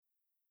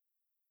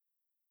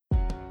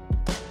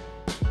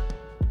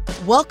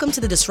Welcome to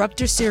the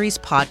Disruptor Series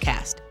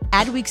podcast,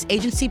 Adweek's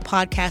agency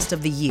podcast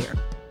of the year.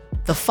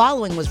 The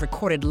following was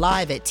recorded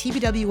live at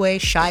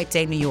TBWA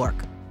Chi-Day, New York.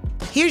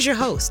 Here's your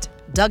host,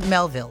 Doug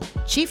Melville,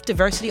 Chief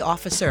Diversity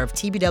Officer of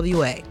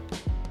TBWA.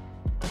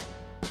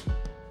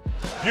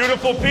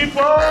 Beautiful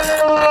people!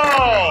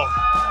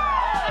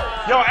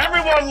 Yo,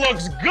 everyone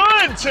looks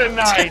good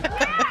tonight.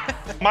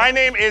 My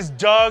name is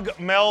Doug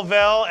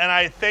Melville, and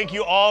I thank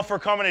you all for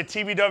coming to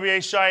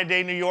TBWA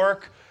Chi-Day, New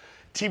York,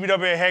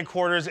 TBWA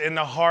headquarters in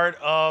the heart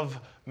of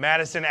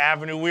Madison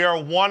Avenue. We are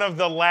one of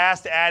the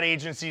last ad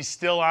agencies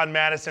still on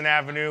Madison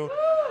Avenue,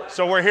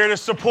 so we're here to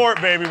support,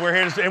 baby. We're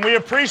here to, and we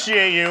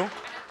appreciate you.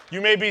 You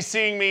may be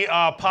seeing me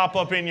pop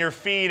up in your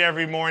feed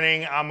every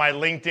morning on my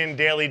LinkedIn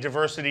Daily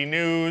Diversity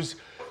News.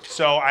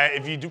 So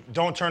if you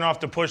don't turn off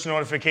the push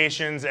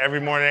notifications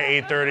every morning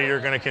at 8:30, you're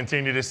going to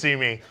continue to see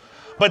me.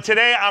 But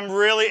today, I'm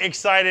really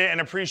excited and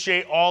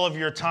appreciate all of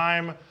your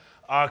time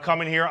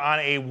coming here on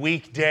a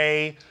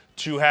weekday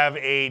to have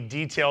a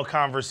detailed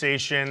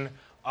conversation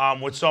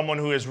with someone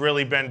who has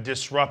really been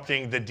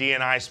disrupting the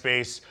D&I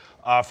space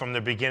from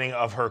the beginning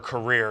of her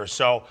career.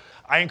 So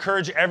I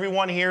encourage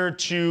everyone here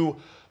to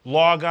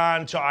log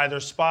on to either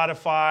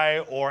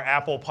Spotify or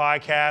Apple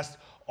Podcast.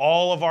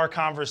 All of our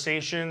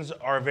conversations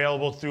are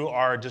available through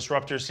our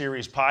Disruptor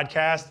Series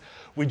podcast.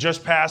 We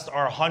just passed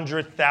our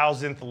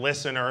 100,000th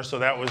listener, so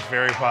that was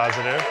very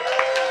positive.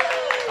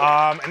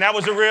 And that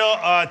was a real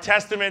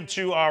testament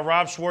to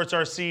Rob Schwartz,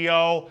 our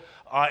CEO,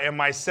 and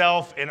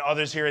myself and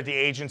others here at the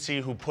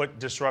agency who put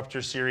Disruptor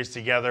Series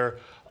together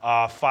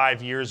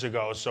 5 years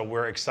ago. So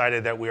we're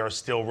excited that we are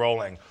still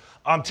rolling.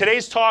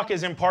 Today's talk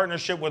is in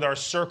partnership with our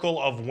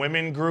Circle of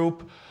Women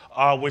group,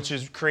 which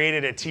is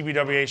created at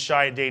TBWA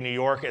Chi-Day, New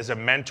York as a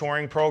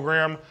mentoring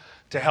program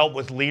to help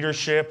with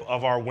leadership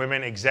of our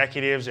women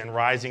executives and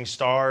rising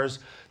stars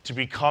to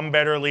become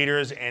better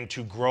leaders and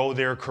to grow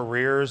their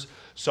careers.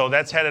 So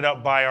that's headed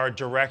up by our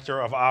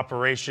Director of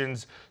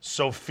Operations,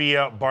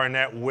 Sophia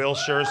Barnett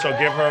Wilshire. So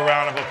give her a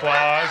round of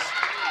applause.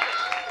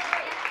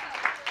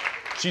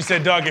 She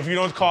said, Doug, if you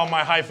don't call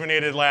my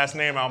hyphenated last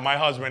name out, my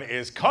husband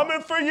is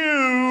coming for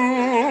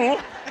you.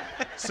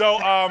 So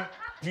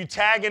if you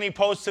tag any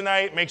posts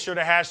tonight, make sure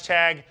to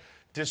hashtag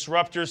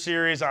Disruptor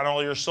Series on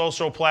all your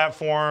social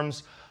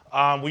platforms.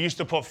 We used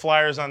to put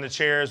flyers on the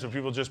chairs, but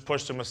people just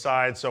pushed them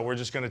aside, so we're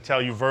just going to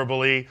tell you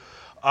verbally.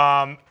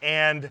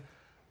 And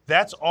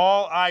that's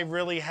all I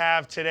really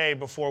have today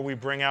before we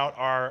bring out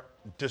our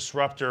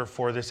disruptor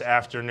for this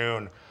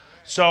afternoon.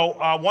 So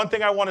one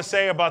thing I want to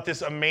say about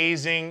this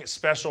amazing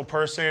special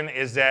person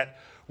is that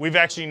we've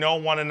actually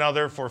known one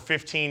another for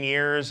 15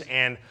 years,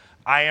 and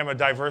I am a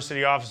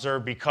diversity officer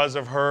because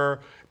of her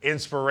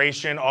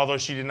inspiration, although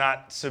she did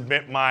not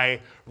submit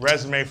my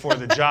resume for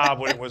the job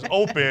when it was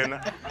open.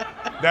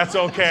 That's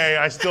okay,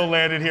 I still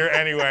landed here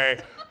anyway.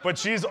 But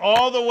she's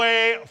all the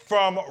way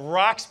from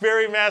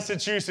Roxbury,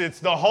 Massachusetts,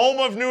 the home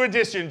of New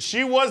Edition.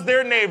 She was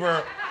their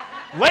neighbor.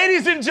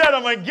 Ladies and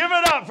gentlemen, give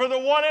it up for the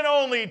one and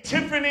only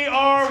Tiffany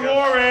R.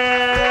 Warren.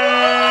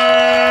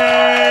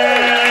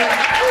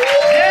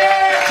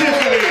 Yeah,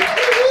 Tiffany.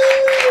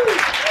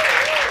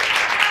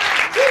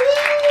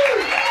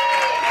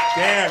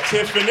 Damn,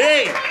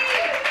 Tiffany.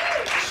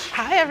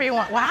 Hi,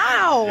 everyone.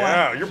 Wow.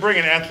 Yeah, you're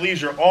bringing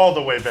athleisure all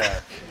the way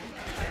back.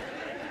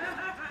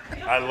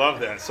 I love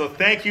that. So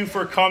thank you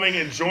for coming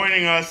and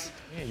joining us.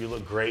 Yeah, you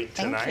look great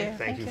tonight.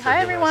 Thank you for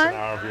Hi, giving everyone. us an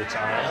hour of your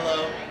time.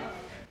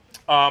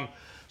 Hello.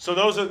 So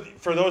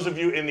for those of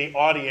you in the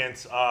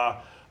audience,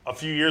 a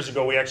few years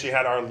ago, we actually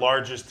had our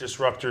largest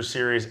Disruptor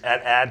Series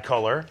at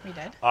AdColor. We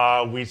did.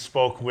 We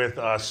spoke with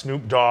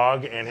Snoop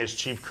Dogg and his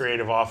Chief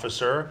Creative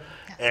Officer.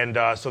 Yes.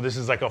 And so this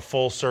is like a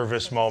full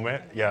service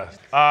moment. Yeah.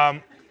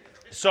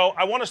 So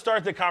I want to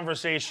start the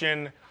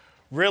conversation.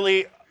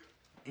 Really,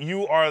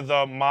 you are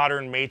the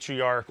modern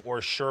matriarch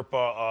or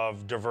Sherpa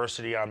of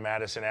diversity on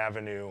Madison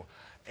Avenue.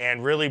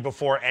 And really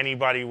before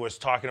anybody was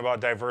talking about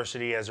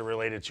diversity as it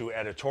related to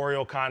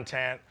editorial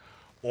content,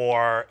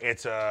 or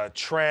it's a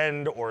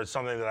trend, or it's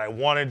something that I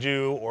want to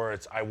do, or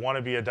it's I want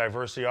to be a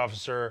diversity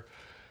officer,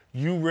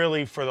 you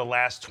really for the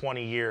last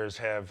 20 years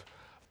have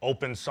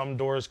opened some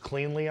doors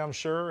cleanly, I'm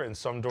sure, and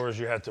some doors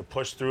you had to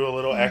push through a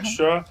little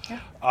extra.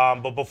 Yeah.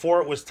 But before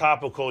it was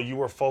topical, you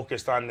were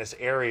focused on this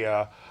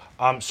area.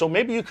 So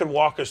maybe you could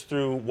walk us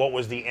through what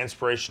was the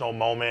inspirational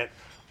moment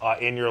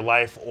in your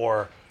life,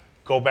 or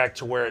go back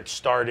to where it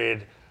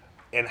started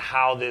and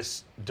how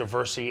this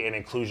diversity and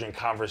inclusion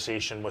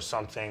conversation was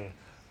something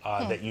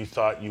that you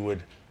thought you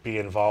would be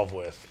involved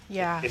with.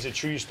 Yeah. Is it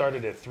true you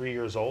started at 3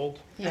 years old?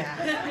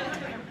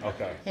 Yeah.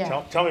 Okay.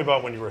 Yeah. Tell me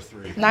about when you were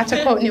 3. Not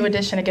to quote New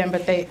Edition again,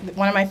 but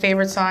one of my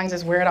favorite songs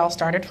is Where It All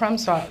Started From,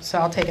 so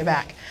I'll take it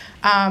back.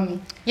 I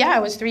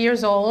was 3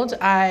 years old.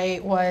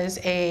 I was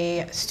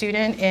a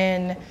student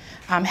in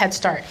Head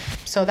Start.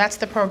 So that's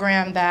the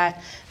program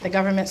that the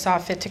government saw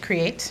fit to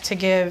create to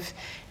give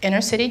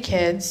inner city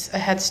kids a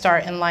head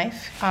start in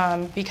life,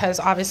 because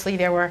obviously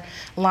there were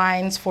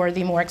lines for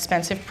the more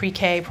expensive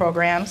pre-K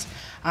programs.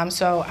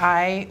 So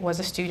I was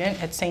a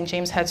student at St.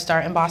 James Head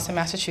Start in Boston,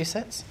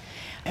 Massachusetts.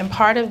 And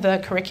part of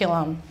the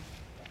curriculum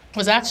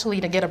was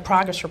actually to get a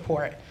progress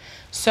report.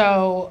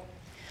 So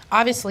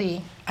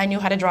obviously, I knew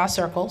how to draw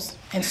circles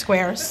and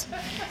squares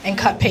and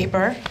cut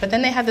paper, but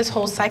then they had this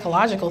whole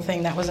psychological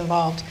thing that was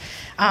involved.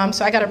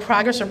 So I got a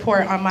progress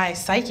report on my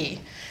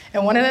psyche.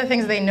 And one of the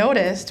things they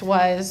noticed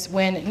was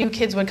when new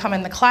kids would come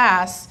in the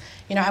class,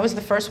 I was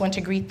the first one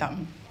to greet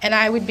them. And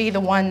I would be the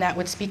one that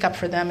would speak up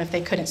for them if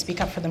they couldn't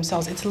speak up for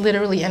themselves. It's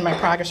literally in my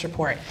progress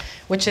report,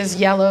 which is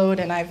yellowed,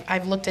 and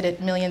I've looked at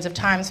it millions of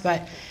times,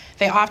 but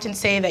they often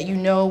say that you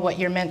know what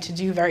you're meant to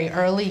do very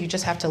early. You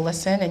just have to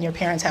listen, and your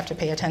parents have to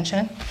pay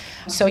attention.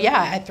 So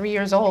yeah, at 3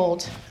 years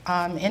old,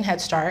 in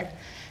Head Start,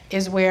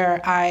 is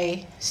where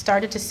I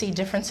started to see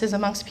differences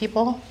amongst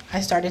people. I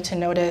started to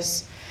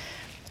notice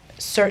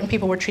certain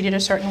people were treated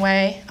a certain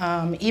way.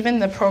 Even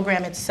the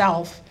program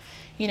itself,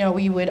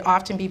 we would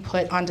often be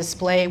put on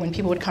display when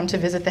people would come to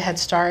visit the Head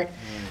Start.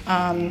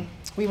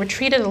 We were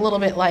treated a little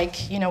bit like,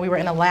 we were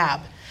in a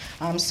lab.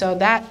 So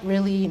that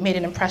really made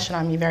an impression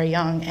on me very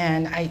young,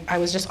 and I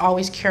was just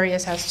always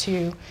curious as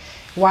to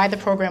why the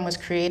program was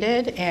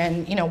created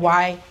and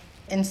why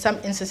in some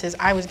instances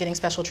I was getting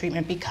special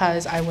treatment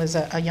because I was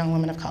a young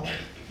woman of color.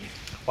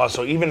 Wow,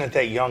 so even at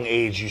that young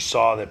age you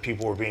saw that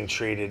people were being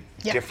treated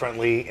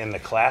differently in the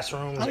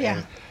classrooms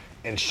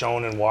and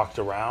shown and walked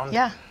around?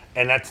 Yeah.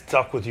 And that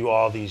stuck with you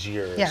all these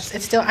years? Yes,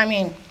 it's still,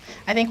 I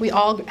think we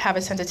all have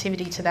a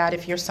sensitivity to that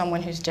if you're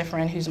someone who's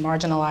different, who's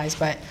marginalized.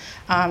 But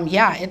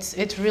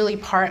it's really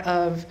part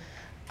of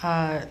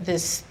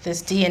this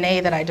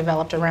DNA that I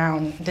developed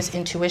around this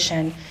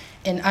intuition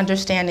in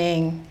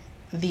understanding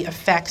the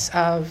effects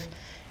of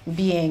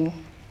being,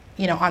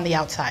 on the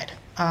outside.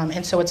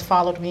 And so it's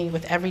followed me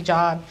with every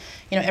job,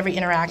 every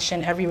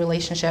interaction, every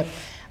relationship.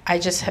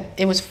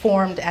 It was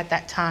formed at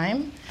that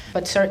time.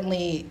 But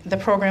certainly the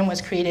program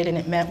was created and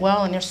it meant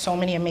well, and there's so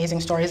many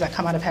amazing stories that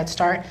come out of Head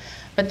Start.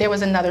 But there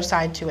was another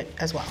side to it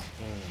as well.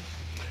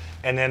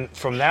 And then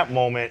from that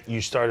moment,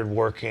 you started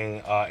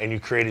working and you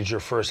created your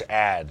first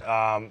ad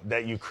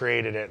that you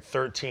created at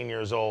 13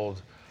 years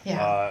old.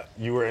 Yeah.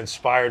 You were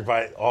inspired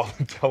by all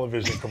the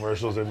television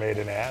commercials that made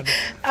an ad?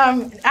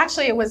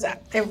 Actually,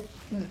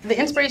 the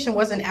inspiration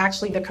wasn't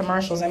actually the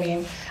commercials.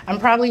 I'm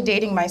probably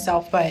dating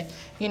myself, but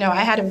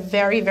I had a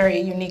very, very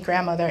unique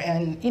grandmother,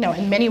 and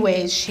in many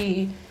ways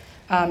she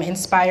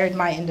inspired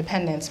my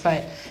independence.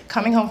 But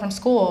coming home from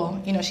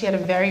school, she had a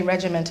very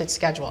regimented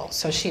schedule.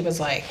 So she was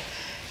like,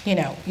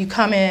 you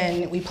come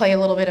in, we play a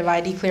little bit of I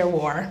Declare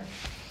War.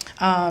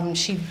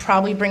 She'd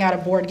probably bring out a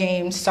board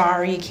game,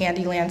 Sorry,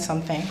 Candyland,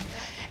 something.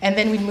 And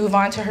then we'd move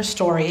on to her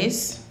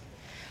stories,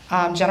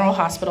 General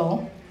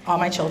Hospital, All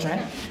My Children.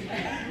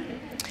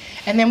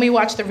 And then we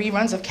watched the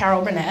reruns of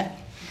Carol Burnett.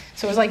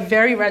 So it was like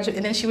very regimented,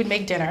 and then she would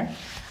make dinner.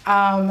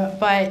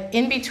 But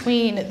in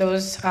between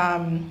those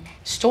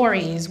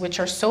stories, which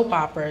are soap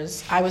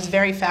operas, I was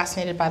very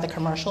fascinated by the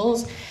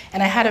commercials,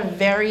 and I had a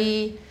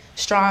very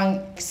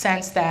strong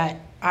sense that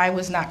I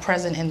was not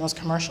present in those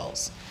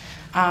commercials.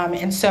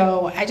 And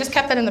so I just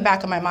kept that in the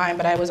back of my mind,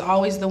 but I was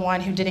always the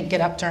one who didn't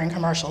get up during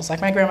commercials.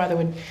 Like my grandmother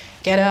would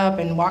get up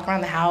and walk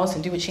around the house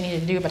and do what she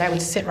needed to do, but I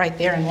would sit right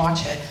there and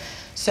watch it.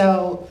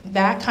 So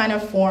that kind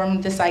of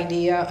formed this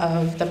idea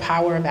of the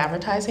power of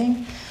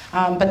advertising.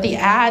 But the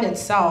ad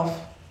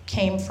itself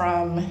came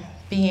from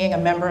being a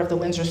member of the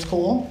Windsor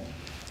School,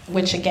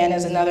 which again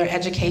is another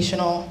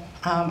educational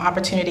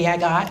opportunity I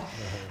got.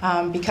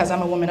 Because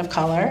I'm a woman of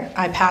color.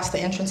 I passed the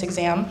entrance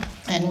exam,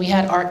 and we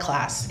had art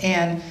class.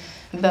 And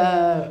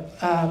the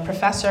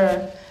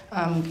professor,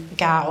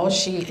 Gao,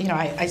 she,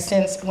 I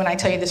since, when I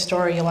tell you this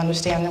story, you'll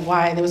understand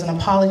why there was an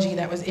apology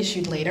that was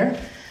issued later.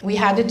 We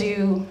had to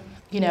do,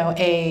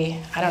 I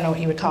don't know what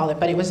you would call it,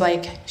 but it was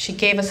like she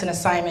gave us an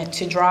assignment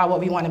to draw what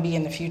we want to be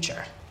in the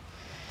future.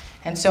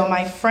 And so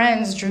my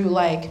friends drew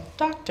like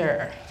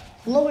doctor,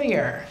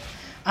 lawyer,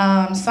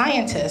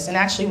 scientist, and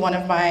actually one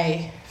of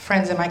my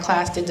friends in my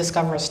class did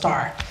discover a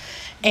star.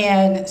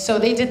 And so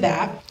they did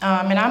that,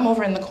 and I'm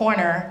over in the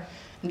corner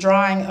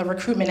drawing a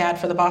recruitment ad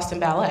for the Boston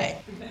Ballet.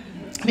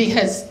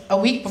 Because a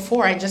week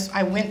before,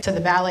 I went to the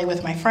ballet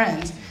with my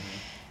friends,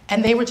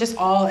 and they were just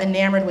all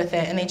enamored with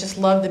it, and they just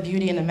loved the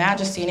beauty and the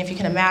majesty. And if you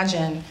can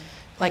imagine,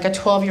 like a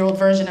 12-year-old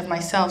version of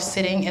myself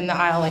sitting in the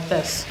aisle like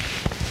this.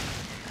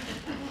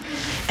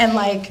 And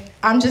like,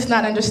 I'm just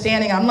not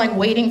understanding. I'm like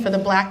waiting for the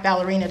black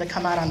ballerina to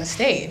come out on the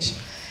stage.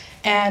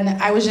 And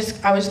I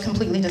was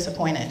completely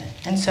disappointed.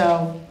 And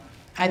so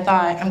I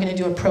thought, I'm gonna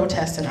do a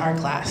protest in art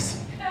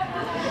class.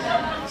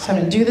 So I'm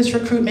gonna do this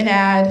recruitment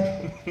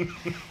ad,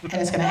 and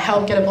it's gonna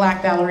help get a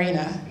black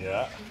ballerina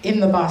in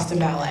the Boston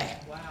Ballet.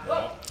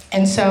 Wow.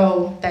 And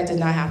so that did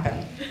not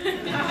happen.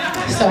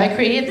 So I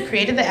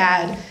created the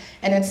ad,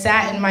 and it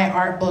sat in my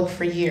art book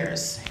for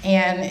years.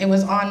 And it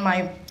was on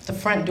the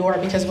front door,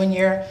 because when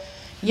you're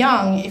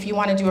young, if you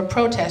wanna do a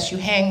protest, you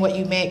hang what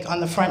you make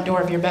on the front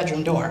door of your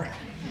bedroom door.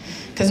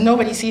 Because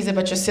nobody sees it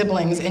but your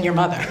siblings and your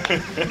mother.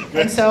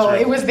 And so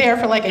it was there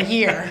for like a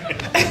year.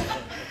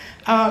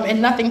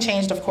 And nothing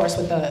changed, of course,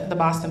 with the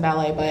Boston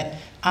Ballet. But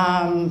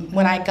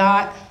when I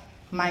got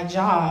my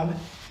job,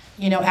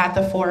 at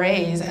the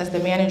 4A's as the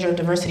manager of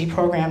diversity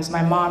programs,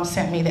 my mom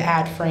sent me the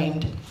ad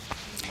framed.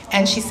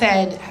 And she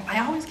said,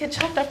 I always get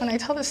choked up when I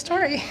tell this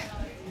story.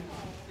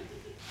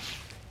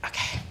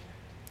 Okay.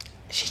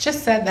 She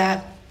just said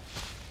that,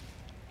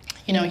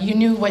 you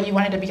knew what you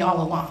wanted to be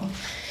all along.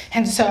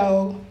 And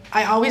so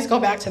I always go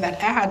back to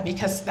that ad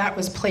because that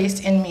was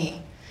placed in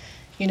me,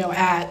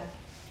 I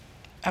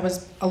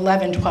was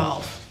 11,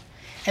 12.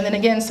 And then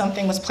again,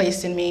 something was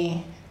placed in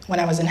me when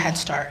I was in Head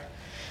Start.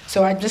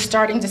 So I'm just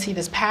starting to see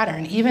this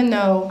pattern. Even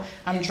though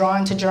I'm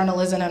drawn to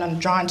journalism and I'm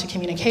drawn to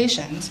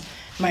communications,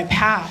 my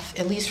path,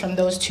 at least from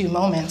those two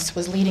moments,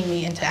 was leading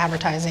me into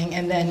advertising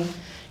and then,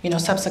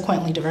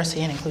 subsequently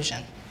diversity and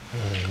inclusion.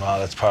 Wow,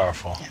 that's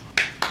powerful. Yeah.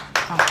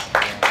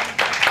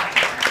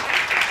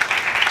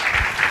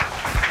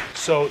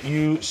 So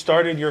you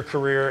started your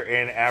career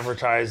in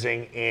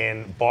advertising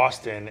in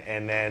Boston,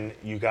 and then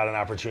you got an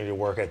opportunity to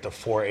work at the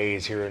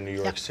 4A's here in New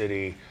York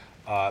City,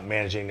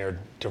 managing their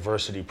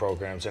diversity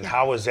programs. And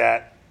how was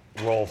that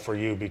role for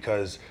you?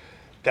 Because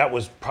that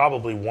was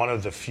probably one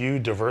of the few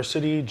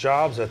diversity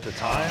jobs at the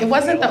time. It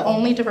wasn't the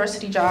only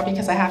diversity job,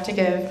 because I have to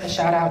give a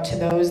shout out to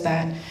those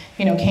that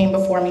came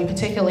before me,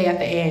 particularly at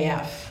the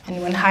AAF.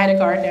 And when Haida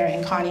Gardner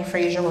and Connie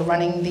Frazier were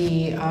running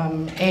the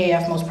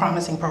AAF Most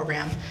Promising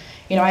program,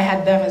 I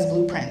had them as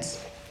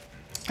blueprints.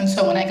 And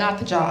so when I got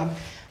the job,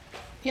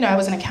 I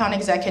was an account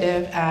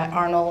executive at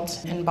Arnold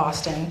in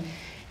Boston,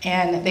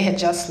 and they had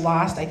just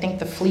lost, I think,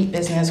 the fleet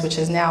business, which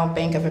is now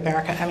Bank of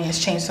America. I mean,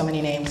 it's changed so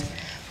many names.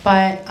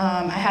 But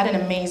I had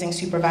an amazing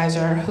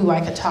supervisor who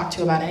I could talk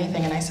to about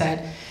anything, and I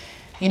said,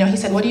 he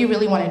said, what do you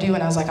really want to do?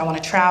 And I was like, I want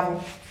to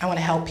travel, I want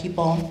to help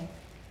people,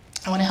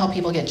 I want to help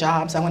people get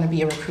jobs, I want to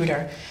be a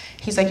recruiter.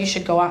 He's like, you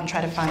should go out and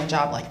try to find a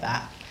job like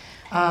that.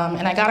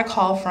 And I got a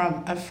call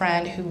from a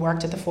friend who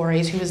worked at the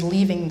 4A's who was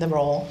leaving the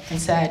role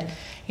and said,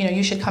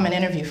 you should come and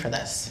interview for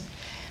this.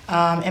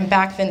 And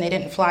back then they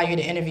didn't fly you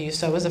to interview,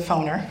 so it was a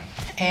phoner.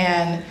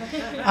 And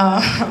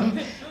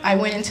I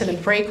went into the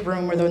break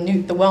room or the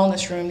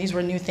wellness room. These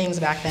were new things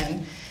back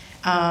then.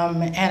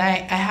 And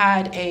I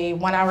had a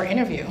 1-hour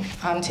interview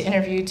to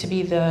interview to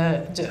be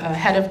the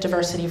head of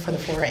diversity for the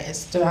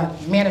 4A's, the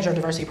manager of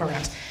diversity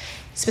programs,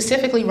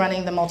 specifically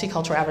running the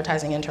multicultural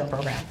advertising intern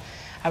program.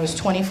 I was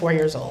 24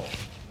 years old.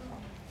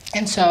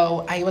 And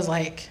so I was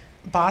like,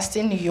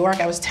 Boston, New York,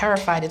 I was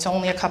terrified. It's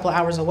only a couple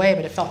hours away,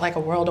 but it felt like a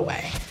world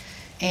away.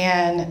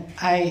 And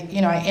I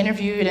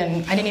interviewed,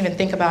 and I didn't even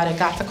think about it,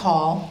 got the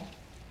call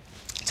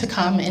to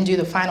come and do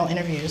the final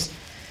interviews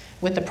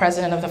with the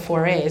president of the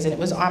 4A's, and it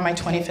was on my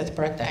 25th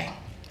birthday.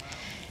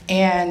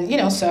 And,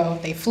 so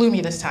they flew me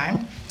this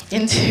time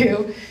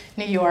into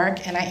New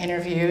York, and I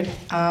interviewed,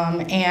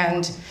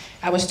 and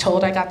I was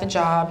told I got the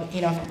job,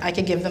 I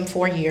could give them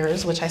 4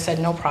 years, which I said,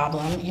 no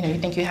problem. You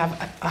think you have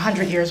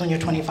 100 years when you're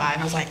 25.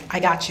 I was like, I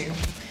got you.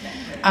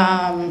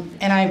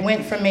 And I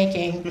went from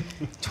making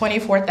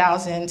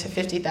 $24,000 to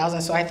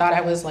 $50,000, so I thought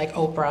I was like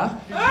Oprah.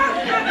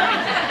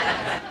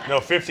 No,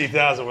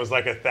 $50,000 was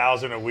like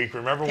 $1,000 a week.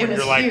 Remember when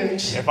you're like,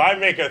 huge. If I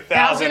make $1,000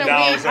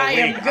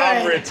 a week,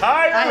 I'm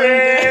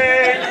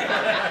retiring.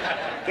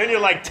 Then you're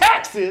like,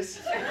 taxes?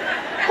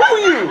 Who are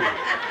you?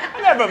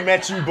 I never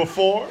met you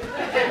before.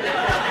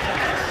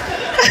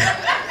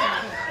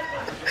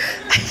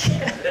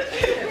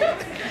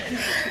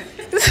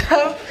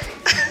 So,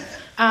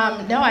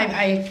 no,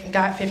 I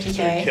got 50K.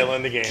 You're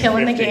killing the game.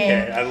 Killing 50K. The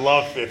game. I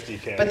love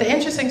 50K. But the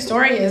interesting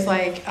story is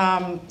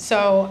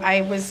so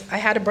I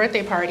had a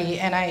birthday party,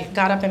 and I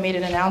got up and made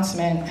an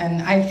announcement.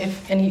 And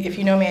if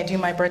you know me, I do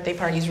my birthday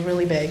parties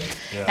really big.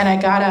 Yeah. And I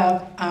got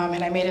up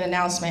and I made an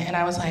announcement, and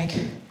I was like,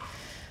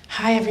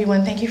 "Hi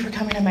everyone, thank you for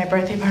coming to my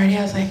birthday party."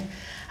 I was like,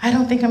 "I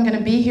don't think I'm going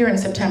to be here in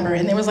September."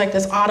 And there was like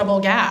this audible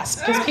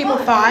gasp because people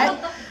thought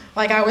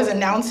like I was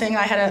announcing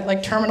I had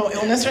a terminal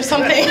illness or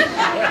something.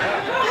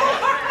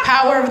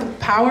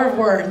 Power of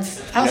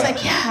words. I was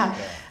like, yeah,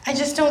 I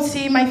just don't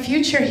see my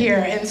future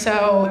here. And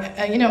so,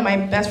 my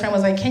best friend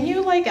was like, can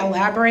you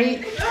elaborate?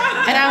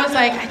 And I was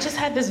like, I just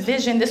had this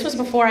vision. This was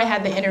before I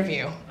had the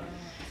interview.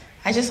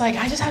 I just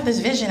have this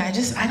vision. I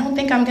don't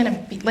think I'm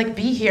gonna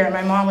be here. And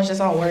my mom was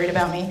just all worried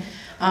about me.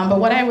 But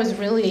what I was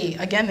really,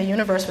 again, the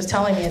universe was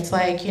telling me, it's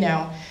like,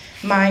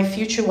 my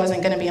future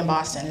wasn't gonna be in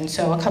Boston. And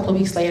so a couple of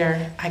weeks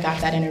later, I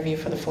got that interview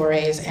for the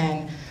 4A's.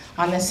 And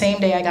on the same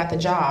day I got the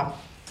job,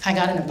 I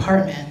got an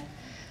apartment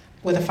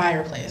with a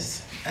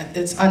fireplace.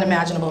 It's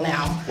unimaginable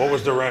now. What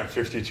was the rent?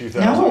 $52,000?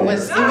 No, it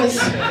was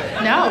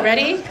no,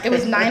 ready? It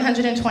was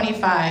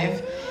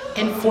 $925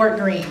 in Fort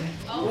Greene.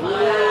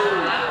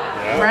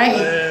 Yeah. Right.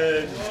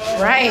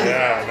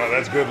 Yeah, no,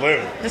 that's good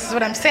living. This is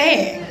what I'm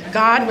saying.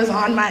 God was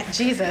on my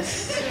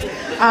Jesus.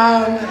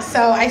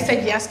 So I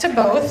said yes to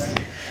both,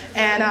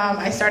 and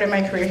I started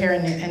my career here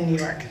in New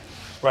York.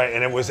 Right,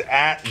 and it was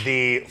at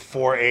the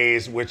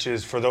 4A's, which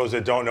is, for those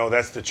that don't know,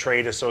 that's the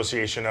trade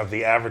association of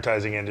the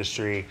advertising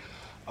industry.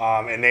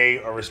 And they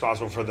are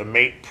responsible for the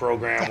MATE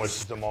program, which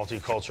is the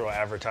Multicultural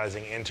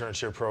Advertising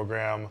Internship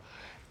Program,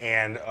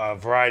 and a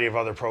variety of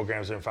other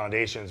programs and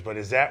foundations. But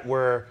is that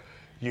where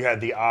you had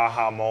the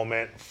aha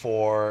moment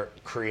for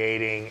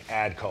creating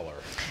AdColor?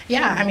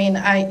 Yeah, I mean,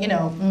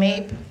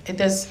 MAPE,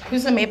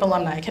 who's the MAPE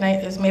alumni?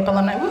 Is MAPE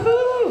alumni?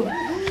 Woohoo!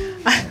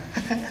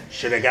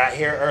 Should have got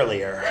here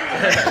earlier.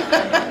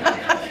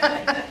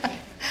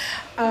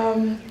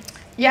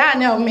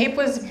 MAPE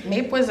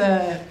was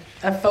a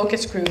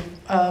focus group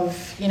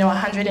of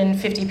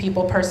 150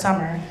 people per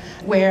summer,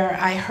 where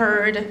I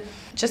heard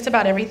just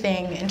about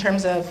everything in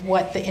terms of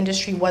what the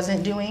industry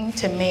wasn't doing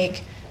to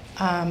make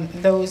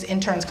those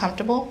interns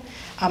comfortable,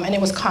 and it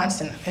was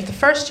constant. Like the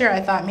first year,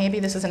 I thought maybe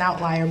this is an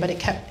outlier, but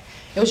it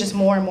was just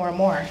more and more and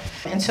more.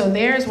 And so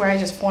there's where I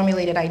just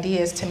formulated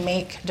ideas to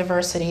make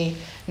diversity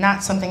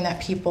not something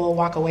that people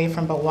walk away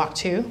from, but walk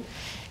to.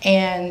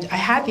 And I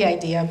had the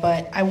idea,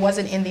 but I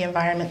wasn't in the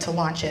environment to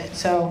launch it.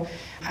 So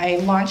I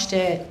launched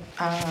it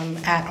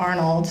at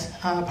Arnold.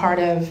 Part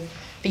of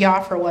the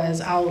offer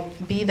was I'll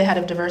be the head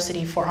of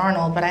diversity for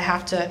Arnold, but I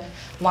have to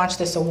launch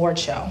this award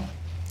show,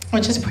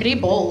 which is pretty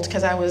bold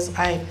because I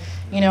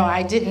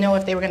didn't know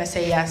if they were going to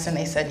say yes, and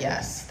they said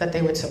yes, that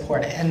they would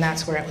support it, and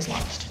that's where it was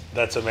launched.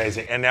 That's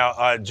amazing. And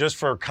now, just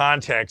for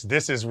context,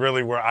 this is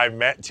really where I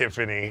met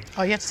Tiffany.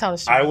 Oh, you have to tell the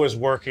story. I was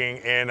working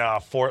in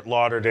Fort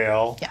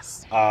Lauderdale.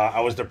 Yes. I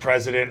was the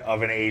president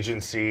of an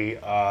agency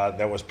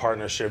that was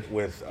partnership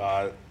with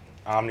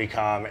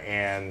Omnicom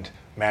and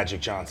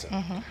Magic Johnson.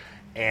 Mm-hmm.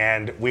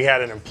 And we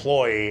had an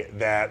employee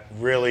that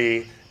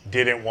really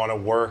didn't want to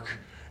work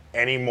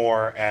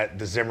anymore at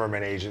the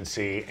Zimmerman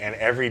agency. And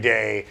every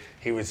day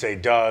he would say,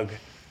 Doug,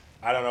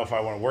 I don't know if I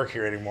want to work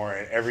here anymore.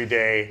 And every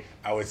day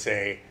I would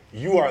say,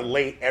 you are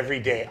late every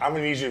day. I'm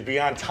going to need you to be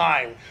on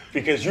time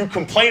because you're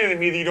complaining to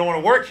me that you don't want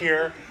to work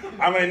here.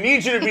 I'm going to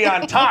need you to be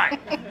on time.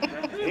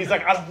 And he's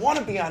like, I don't want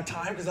to be on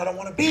time because I don't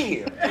want to be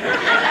here.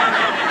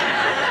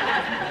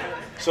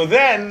 So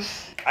then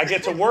I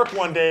get to work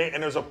one day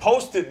and there's a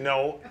Post-it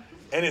note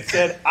and it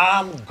said,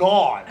 I'm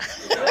gone.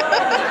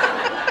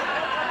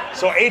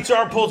 So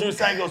HR pulls me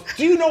aside and goes,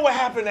 do you know what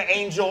happened to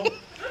Angel?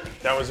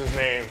 That was his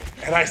name.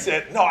 And I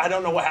said, no, I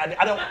don't know what happened.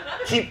 I don't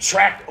keep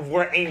track of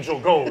where Angel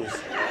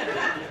goes.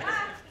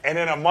 And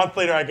then a month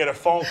later, I get a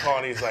phone call,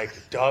 and he's like,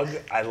 Doug,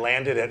 I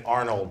landed at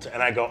Arnold.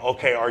 And I go,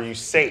 okay, are you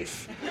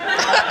safe?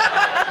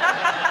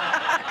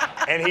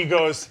 And he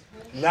goes,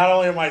 not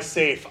only am I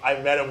safe,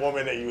 I met a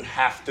woman that you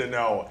have to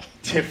know,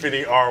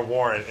 Tiffany R.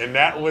 Warren. And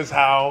that was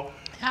how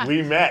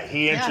we met.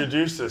 He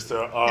introduced us to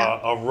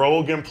a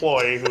rogue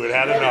employee who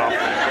had enough.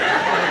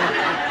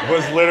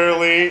 Was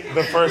literally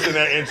the person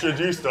that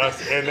introduced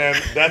us. And then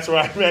that's where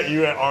I met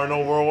you at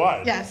Arnold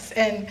Worldwide. Yes,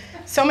 and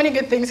so many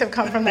good things have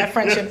come from that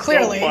friendship,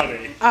 clearly. So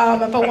funny.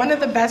 But one of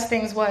the best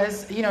things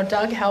was,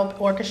 Doug helped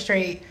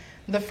orchestrate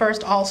the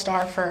first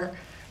all-star for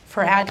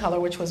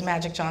AdColor, which was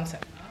Magic Johnson.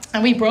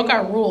 And we broke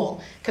our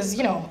rule, because,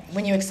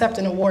 when you accept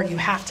an award, you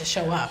have to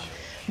show up.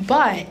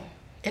 But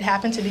it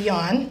happened to be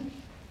on,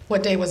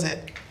 what day was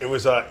it? It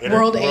was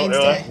World AIDS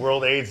Day.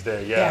 World AIDS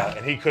Day, yeah.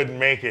 And he couldn't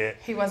make it.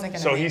 He wasn't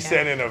going to So make it. he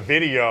sent in a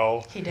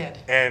video. He did.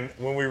 And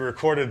when we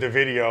recorded the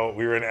video,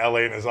 we were in LA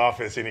in his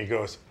office, and he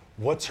goes,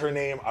 what's her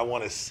name? I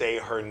want to say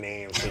her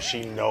name so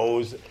she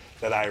knows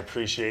that I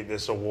appreciate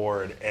this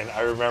award. And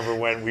I remember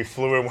when we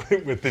flew in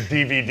with the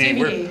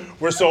DVD.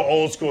 We're so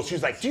old school. She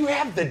was like, do you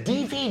have the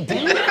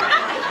DVD?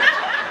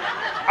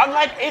 I'm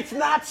like, it's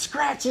not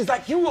scratched. He's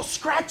like, you will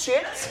scratch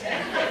it.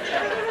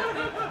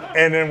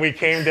 And then we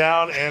came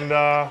down and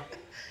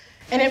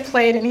it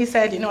played, and he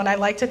said, and I'd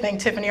like to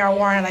thank Tiffany R.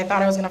 Warren, and I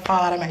thought I was going to fall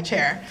out of my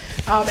chair.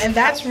 And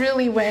that's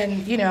really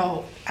when,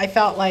 I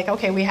felt like,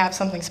 okay, we have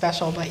something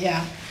special. But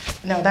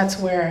that's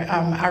where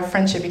our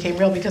friendship became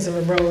real because of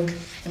a rogue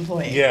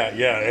employee. Yeah,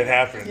 it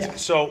happens. Yeah.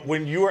 So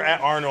when you were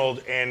at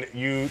Arnold and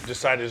you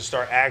decided to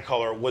start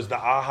AdColor, was the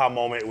aha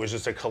moment, it was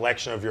just a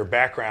collection of your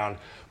background.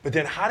 But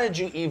then how did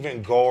you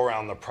even go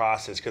around the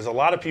process? Because a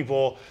lot of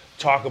people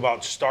talk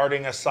about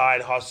starting a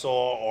side hustle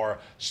or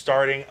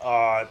starting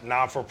a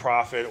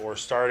non-for-profit or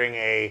starting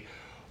a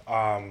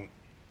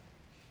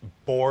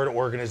board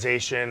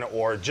organization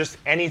or just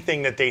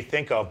anything that they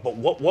think of. But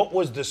what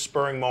was the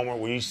spurring moment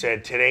where you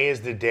said, today is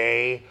the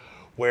day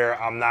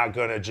where I'm not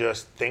going to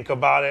just think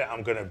about it,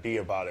 I'm going to be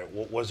about it?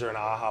 Was there an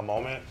aha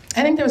moment?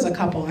 I think there was a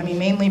couple.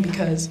 Mainly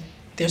because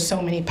there's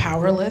so many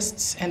power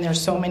lists and there's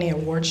so many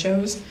award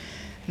shows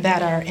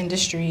that our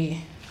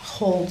industry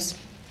holds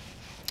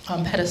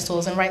on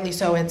pedestals, and rightly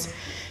so. It's,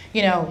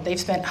 they've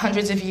spent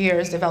hundreds of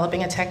years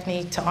developing a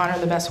technique to honor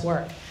the best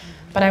work,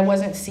 but I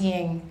wasn't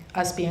seeing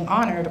us being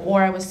honored,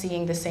 or I was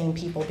seeing the same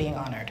people being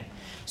honored.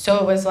 So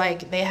it was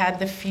like they had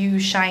the few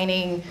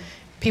shining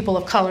people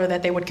of color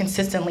that they would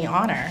consistently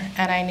honor,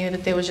 and I knew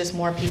that there was just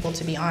more people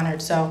to be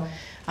honored. So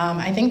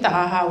I think the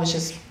aha was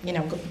just,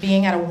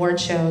 being at award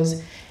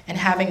shows and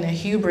having the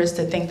hubris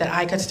to think that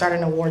I could start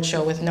an award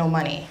show with no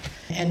money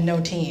and no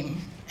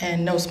team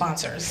and no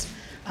sponsors.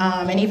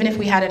 And even if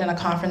we had it in a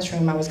conference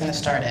room, I was going to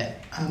start it.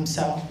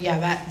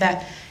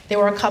 That there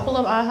were a couple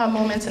of aha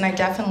moments, and I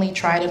definitely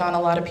tried it on a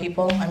lot of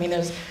people.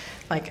 There's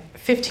like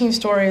 15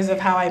 stories of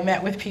how I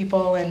met with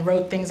people and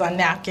wrote things on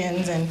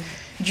napkins and,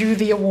 drew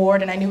the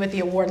award, and I knew what the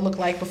award looked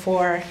like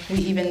before we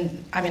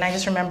even, I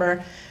just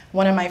remember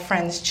one of my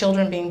friend's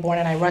children being born,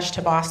 and I rushed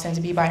to Boston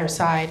to be by her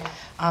side,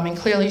 and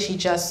clearly she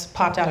just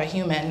popped out a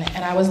human,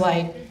 and I was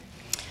like,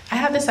 I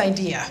have this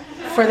idea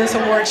for this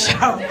award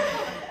show.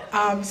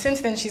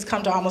 Since then, she's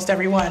come to almost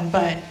every one,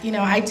 but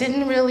I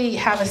didn't really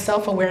have a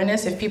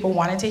self-awareness if people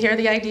wanted to hear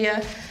the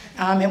idea.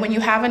 And when you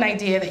have an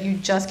idea that you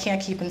just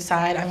can't keep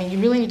inside, you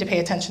really need to pay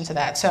attention to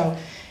that. So,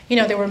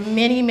 there were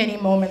many, many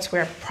moments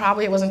where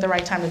probably it wasn't the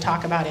right time to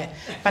talk about it,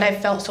 but I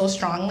felt so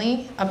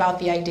strongly about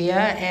the idea,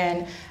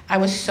 and I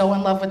was so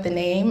in love with the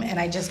name, and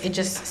it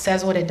just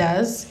says what it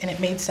does, and it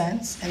made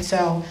sense. And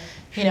so,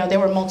 there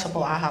were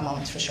multiple aha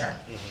moments for sure.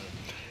 Mm-hmm.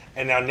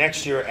 And now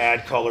next year,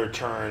 AdColor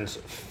turns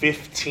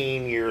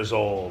 15 years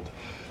old.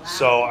 Wow.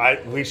 So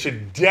we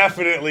should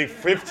definitely,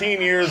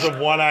 15 years of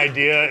one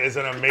idea is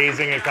an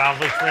amazing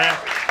accomplishment.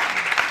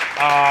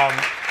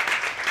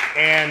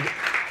 And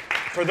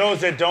for those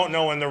that don't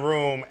know in the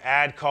room,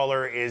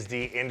 AdColor is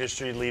the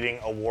industry-leading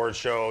award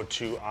show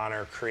to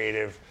honor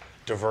creative,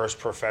 diverse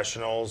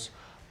professionals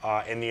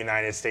in the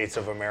United States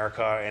of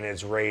America, and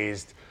it's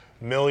raised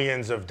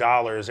millions of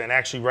dollars. And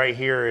actually right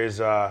here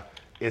is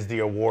the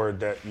award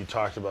that you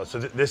talked about. So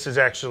this is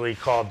actually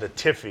called the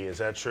Tiffy, is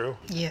that true?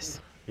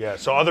 Yes. Yeah,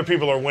 so other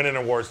people are winning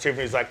awards.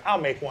 Tiffany's like, I'll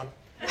make one.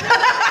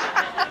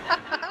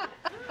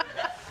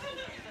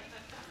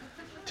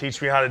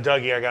 Teach me how to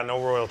Dougie, I got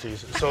no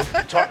royalties. So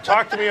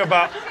talk to me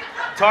about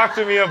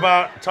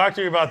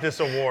this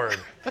award.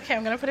 Okay,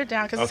 I'm gonna put it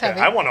down because it's heavy.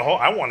 I want to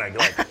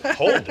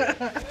hold it.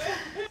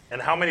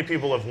 And how many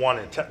people have won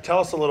it? Tell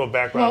us a little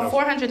background. Well,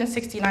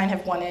 469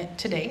 have won it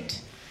to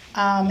date.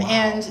 Wow.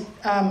 And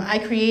I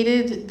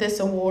created this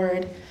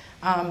award,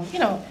 on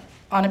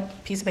a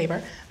piece of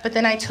paper. But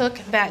then I took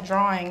that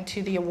drawing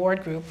to the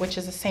award group, which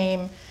is the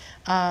same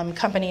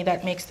company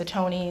that makes the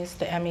Tonys,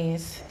 the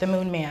Emmys, the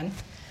Moon Man.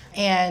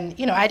 And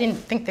I didn't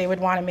think they would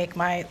want to make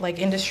my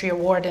industry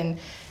award, and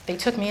they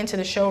took me into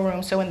the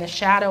showroom. So in the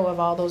shadow of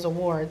all those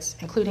awards,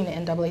 including the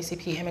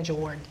NAACP Image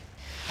Award,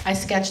 I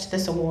sketched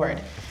this award.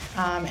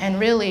 And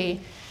really,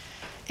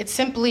 it's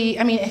simply,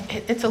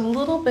 it's a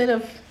little bit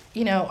of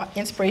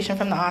inspiration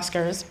from the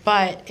Oscars,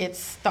 but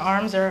the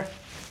arms are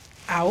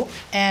out,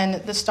 and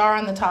the star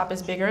on the top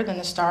is bigger than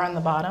the star on the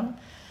bottom.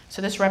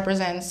 So this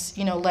represents,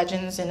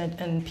 legends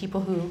and people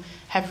who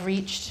have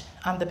reached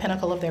the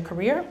pinnacle of their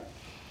career.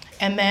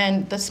 And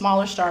then the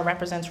smaller star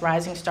represents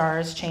rising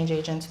stars, change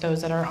agents,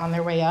 those that are on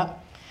their way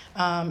up.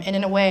 And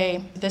in a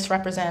way, this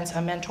represents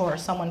a mentor,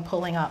 someone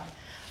pulling up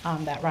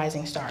that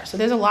rising star. So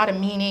there's a lot of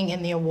meaning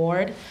in the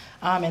award,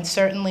 and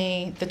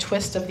certainly the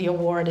twist of the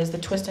award is the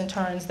twists and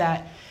turns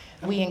that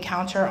we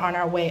encounter on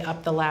our way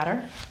up the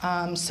ladder.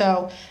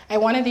 So I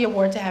wanted the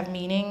award to have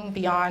meaning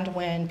beyond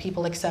when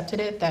people accepted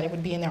it, that it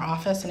would be in their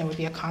office and it would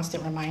be a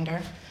constant reminder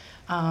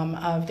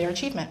of their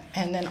achievement,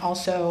 and then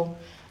also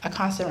a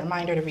constant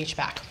reminder to reach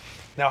back.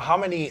 Now, how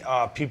many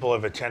people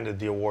have attended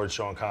the award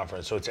show and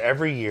conference? So it's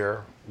every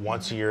year,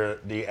 once a year,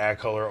 the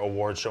AdColor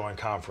Award Show and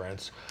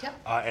Conference. Yep.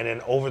 And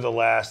then over the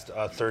last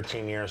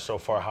 13 years so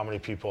far, how many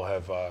people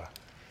have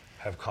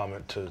come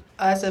to?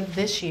 As of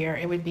this year,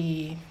 it would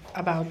be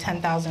about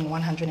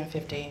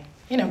 10,150,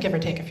 give or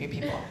take a few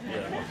people.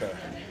 Yeah, okay.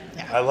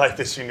 Yeah. I like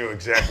this, you knew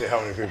exactly how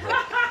many people.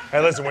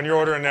 Hey, listen, when you're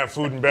ordering that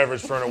food and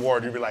beverage for an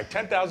award, you'd be like,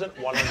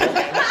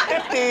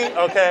 10,150,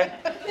 okay?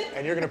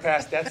 And you're gonna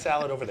pass that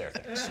salad over there,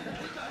 thanks.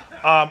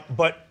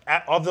 But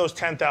of those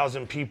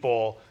 10,000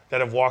 people that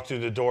have walked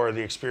through the door,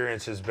 the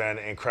experience has been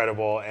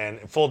incredible.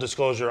 And full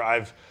disclosure,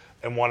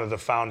 am one of the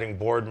founding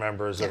board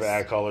members of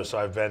AdColor, so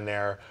I've been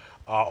there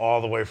all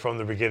the way from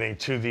the beginning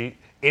to the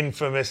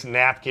infamous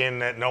napkin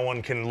that no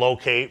one can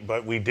locate,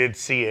 but we did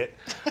see it,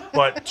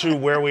 but to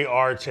where we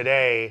are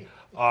today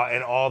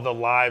and all the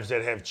lives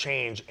that have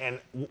changed. And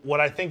what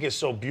I think is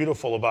so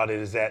beautiful about it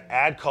is that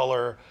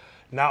AdColor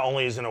not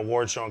only is an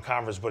award show and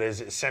conference, but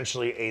is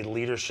essentially a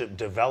leadership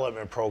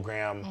development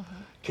program. Mm-hmm.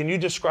 Can you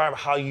describe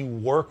how you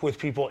work with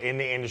people in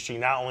the industry,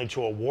 not only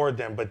to award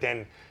them, but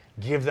then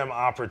give them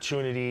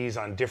opportunities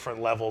on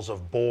different levels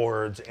of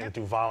boards and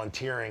through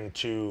volunteering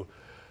to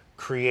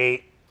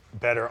create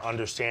better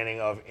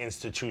understanding of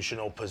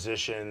institutional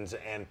positions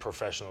and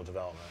professional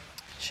development?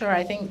 Sure,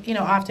 I think,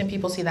 often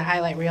people see the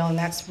highlight reel and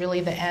that's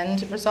really the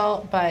end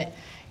result, but,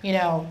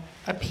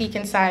 a peek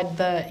inside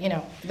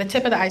the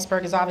tip of the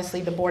iceberg is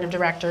obviously the board of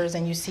directors,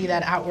 and you see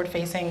that outward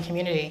facing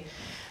community.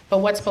 But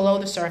what's below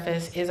the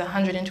surface is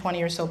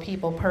 120 or so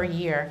people per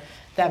year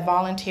that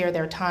volunteer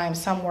their time,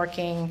 some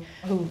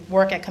who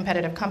work at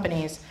competitive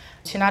companies,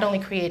 to not only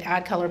create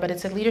AdColor, but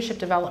it's a leadership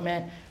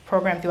development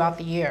program throughout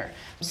the year.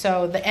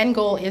 So the end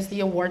goal is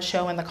the award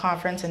show and the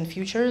conference and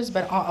futures,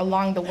 but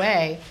along the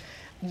way,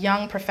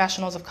 young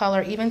professionals of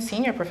color, even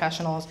senior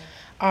professionals,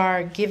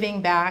 are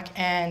giving back,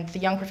 and the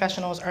young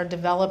professionals are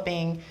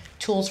developing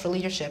tools for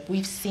leadership.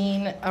 We've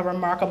seen a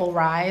remarkable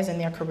rise in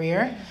their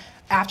career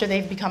after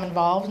they've become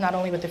involved, not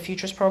only with the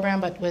Futures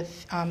program, but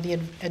with the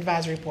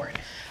advisory board.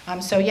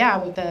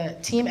 The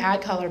team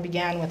AdColor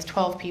began with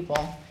 12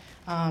 people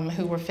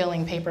who were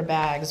filling paper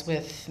bags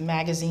with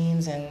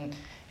magazines and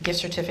gift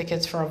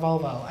certificates for a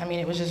Volvo. I mean,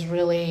 it was just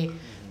really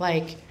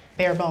like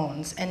bare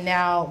bones. And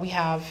now we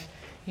have,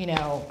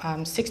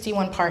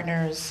 61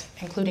 partners,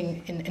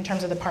 including in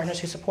terms of the partners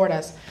who support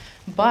us.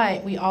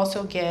 But we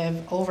also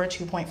give over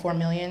 $2.4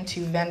 million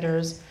to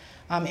vendors,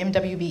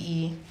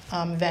 MWBE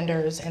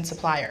vendors and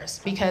suppliers,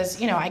 because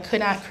I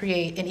could not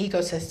create an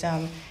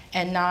ecosystem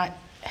and not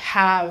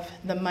have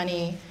the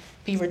money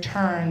be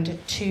returned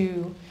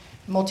to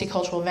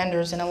multicultural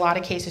vendors in a lot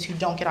of cases who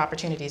don't get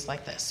opportunities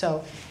like this.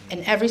 So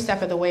in every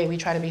step of the way, we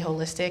try to be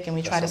holistic and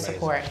we try to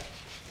support.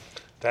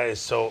 That is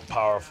so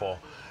powerful.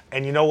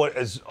 And you know what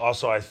is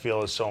also I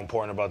feel is so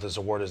important about this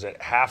award is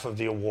that half of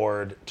the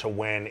award to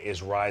win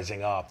is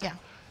rising up. Yeah.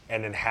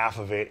 And then half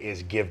of it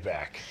is give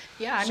back.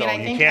 Yeah, I so mean, I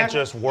you think can't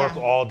just work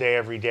all day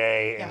every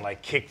day and Yeah.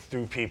 like kick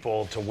through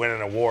people to win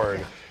an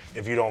award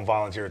if you don't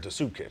volunteer at the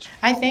soup kitchen.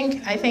 I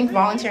think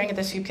volunteering at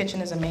the soup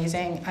kitchen is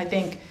amazing. I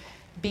think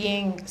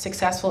being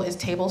successful is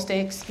table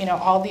stakes.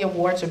 All the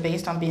awards are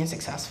based on being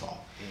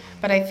successful.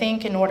 But I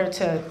think in order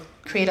to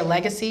create a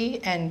legacy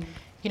and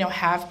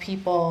have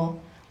people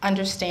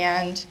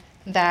understand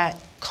that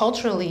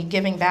culturally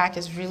giving back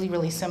is really,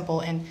 really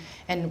simple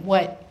and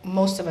what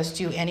most of us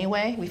do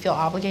anyway, we feel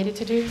obligated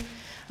to do.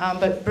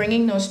 But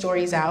bringing those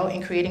stories out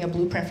and creating a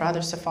blueprint for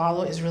others to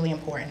follow is really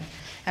important.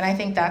 And I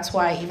think that's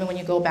why even when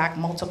you go back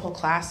multiple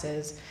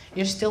classes,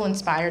 you're still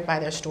inspired by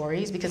their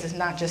stories because it's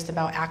not just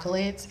about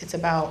accolades, it's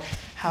about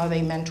how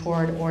they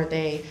mentored or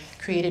they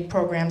created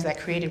programs that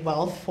created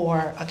wealth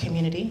for a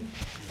community.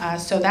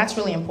 So that's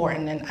really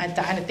important, and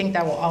I think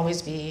that will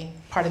always be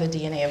part of the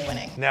DNA of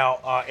winning.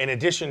 Now, in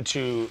addition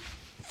to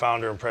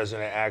founder and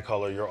president at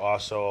AdColor, you're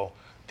also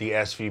the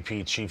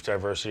SVP, Chief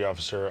Diversity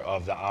Officer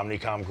of the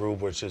Omnicom Group,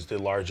 which is the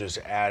largest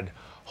ad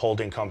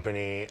holding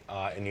company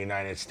in the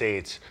United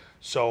States.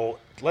 So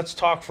let's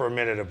talk for a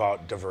minute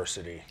about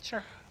diversity.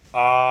 Sure.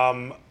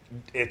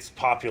 It's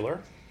popular.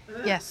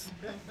 Yes.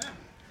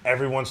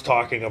 Everyone's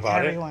talking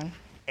about Everyone. it.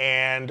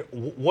 And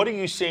what are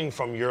you seeing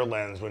from your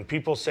lens when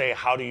people say,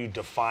 how do you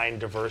define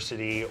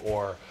diversity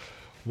or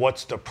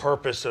what's the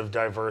purpose of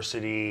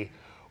diversity?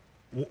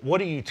 What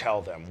do you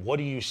tell them? What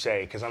do you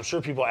say? Because I'm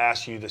sure people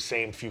ask you the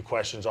same few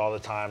questions all the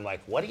time, like,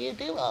 what do you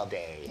do all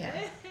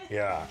day?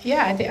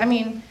 Yeah, I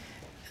mean,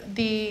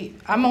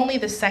 I'm only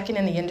the second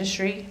in the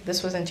industry.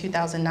 This was in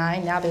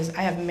 2009. Now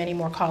I have many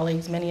more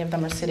colleagues. Many of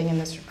them are sitting in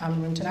this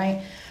room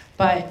tonight.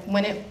 But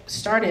when it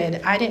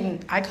started,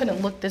 I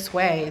couldn't look this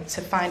way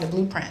to find a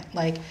blueprint.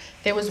 Like,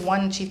 there was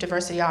one chief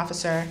diversity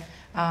officer,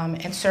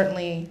 and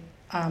certainly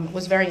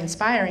was very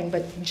inspiring.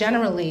 But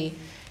generally,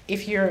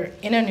 if you're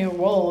in a new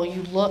role,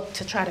 you look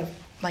to try to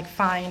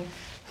find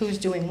who's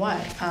doing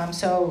what.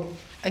 So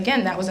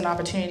again, that was an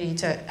opportunity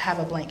to have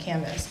a blank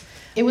canvas.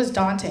 It was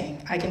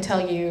daunting. I can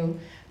tell you,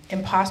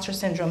 imposter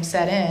syndrome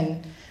set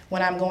in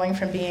when I'm going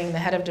from being the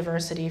head of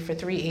diversity for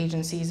 3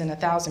 agencies and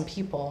 1,000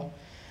 people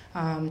to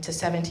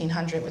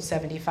 1,700 with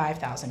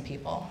 75,000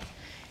 people.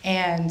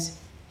 And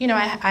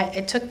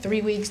it took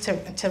 3 weeks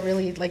to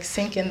really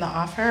sink in the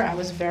offer. I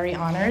was very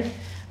honored,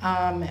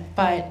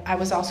 but I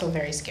was also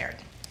very scared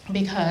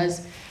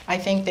because I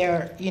think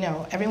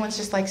everyone's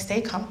just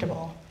stay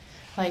comfortable,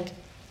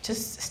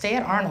 just stay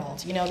at Arnold.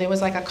 There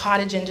was a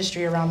cottage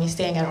industry around me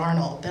staying at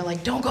Arnold. They're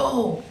like, don't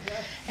go.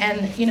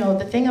 And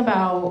the thing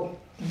about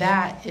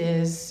that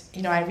is,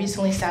 I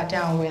recently sat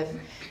down with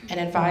an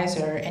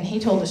advisor, and he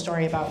told a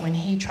story about when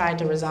he tried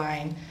to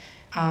resign,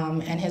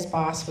 and his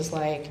boss was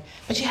like,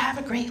 but you have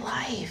a great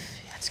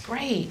life. That's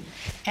great.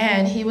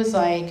 And he was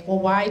like, well,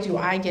 why do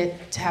I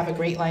get to have a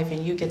great life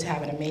and you get to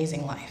have an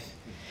amazing life?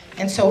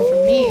 And so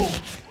for me,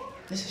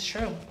 this is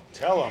true.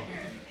 Tell them.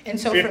 And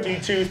so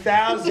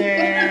 52,000.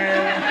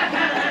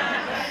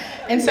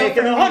 And so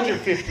Making for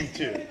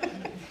 152.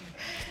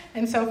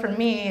 And so for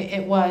me,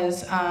 it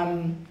was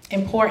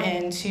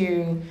important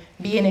to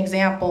be an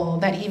example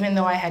that even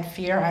though I had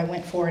fear, I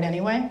went for it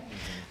anyway.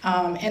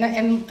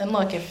 And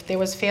look, if there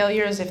was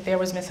failures, if there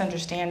was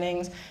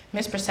misunderstandings,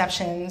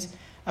 misperceptions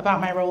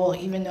about my role,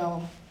 even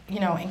though,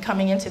 in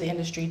coming into the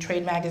industry,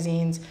 trade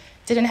magazines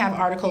didn't have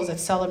articles that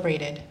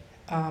celebrated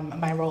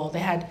my role. They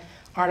had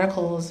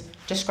articles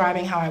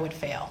describing how I would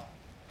fail.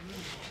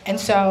 And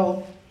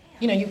so,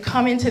 you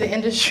come into the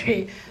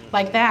industry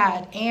like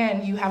that,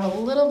 and you have a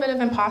little bit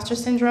of imposter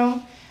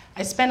syndrome.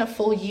 I spent a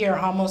full year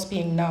almost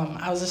being numb.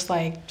 I was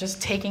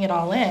just taking it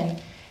all in.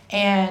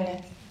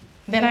 And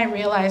then I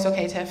realized,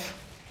 okay, Tiff,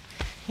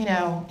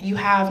 you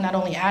have not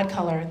only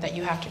AdColor that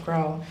you have to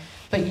grow,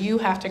 but you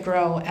have to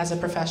grow as a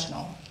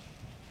professional.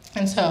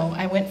 And so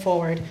I went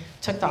forward,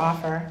 took the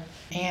offer,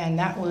 and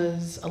that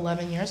was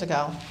 11 years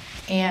ago.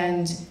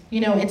 And,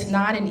 it's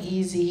not an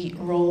easy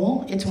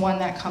role. It's one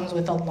that comes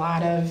with a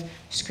lot of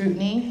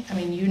scrutiny. I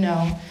mean,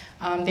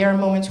 there are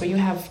moments where you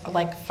have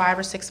 5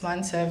 or 6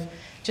 months of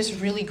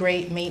just really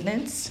great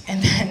maintenance,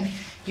 and then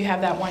you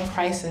have that one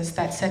crisis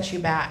that sets you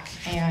back,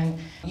 and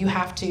you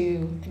have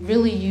to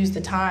really use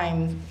the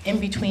time in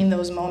between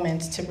those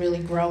moments to really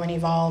grow and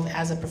evolve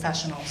as a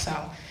professional. So,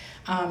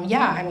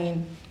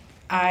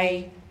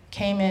 I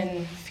came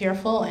in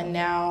fearful, and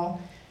now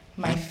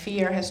my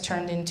fear has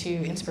turned into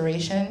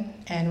inspiration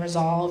and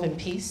resolve and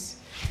peace.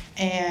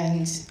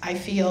 And I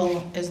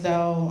feel as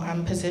though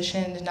I'm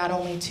positioned not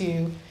only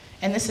to,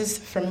 and this is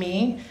for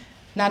me,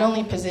 not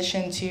only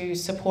positioned to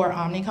support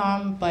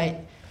Omnicom,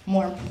 but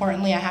more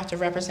importantly, I have to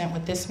represent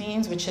what this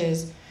means, which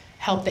is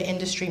help the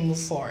industry move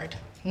forward.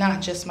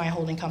 Not just my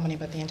holding company,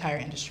 but the entire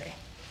industry.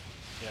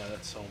 Yeah,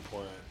 that's so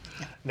important.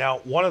 Yeah. Now,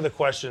 one of the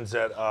questions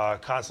that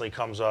constantly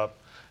comes up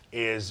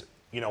is,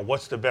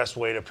 what's the best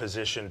way to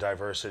position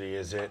diversity?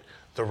 Is it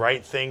the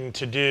right thing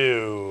to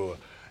do?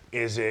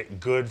 Is it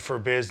good for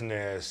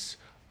business?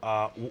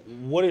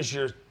 What is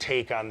your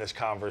take on this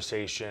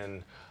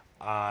conversation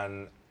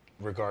on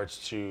regards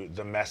to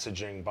the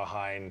messaging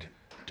behind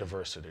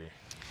diversity?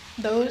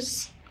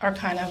 Those are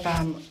kind of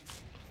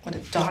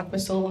dog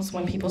whistles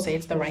when people say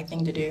it's the right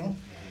thing to do.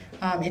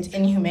 It's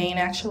inhumane,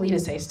 actually, to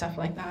say stuff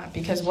like that,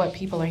 because what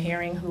people are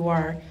hearing who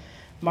are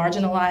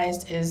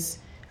marginalized is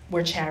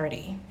we're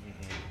charity.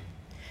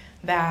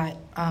 That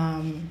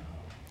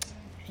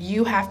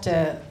you have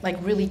to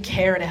really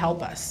care to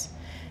help us.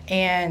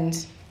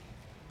 And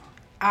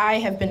I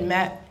have been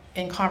met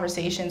in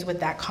conversations with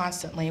that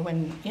constantly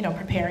when,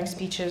 preparing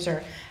speeches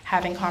or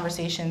having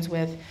conversations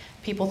with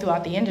people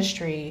throughout the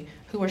industry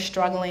who are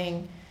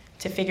struggling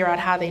to figure out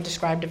how they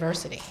describe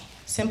diversity.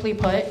 Simply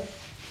put,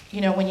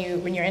 when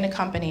you're in a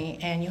company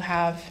and you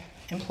have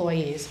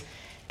employees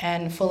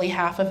and fully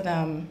half of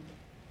them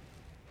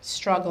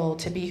struggle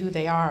to be who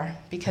they are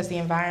because the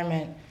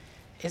environment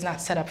is not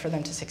set up for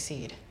them to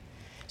succeed.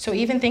 So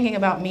even thinking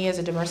about me as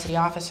a diversity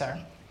officer,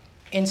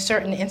 in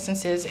certain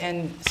instances,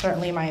 and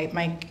certainly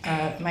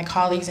my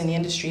colleagues in the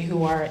industry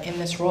who are in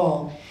this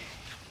role,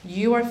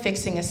 you are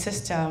fixing a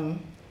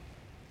system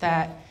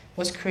that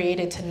was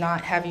created to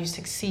not have you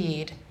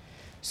succeed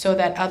so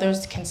that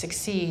others can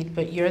succeed,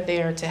 but you're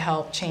there to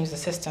help change the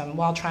system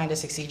while trying to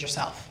succeed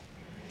yourself.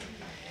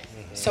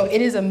 So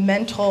it is a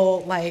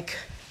mental,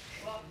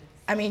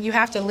 you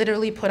have to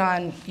literally put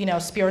on,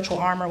 spiritual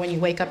armor when you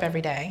wake up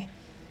every day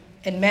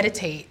and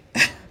meditate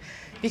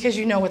because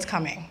you know what's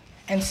coming.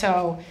 And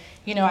so,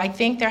 I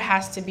think there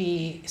has to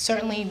be,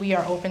 certainly we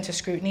are open to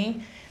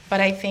scrutiny,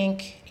 but I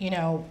think,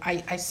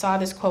 I saw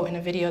this quote in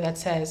a video that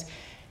says,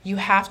 you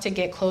have to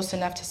get close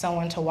enough to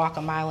someone to walk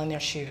a mile in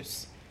their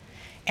shoes.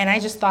 And I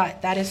just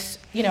thought that is,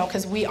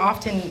 because we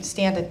often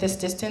stand at this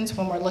distance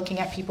when we're looking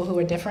at people who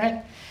are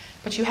different,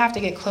 but you have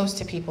to get close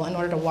to people in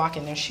order to walk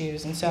in their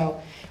shoes. And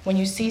so when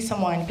you see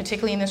someone,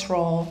 particularly in this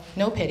role,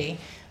 no pity,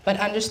 but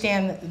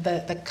understand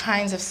the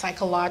kinds of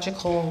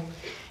psychological,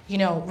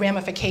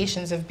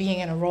 ramifications of being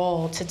in a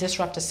role to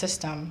disrupt a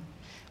system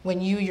when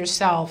you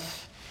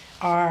yourself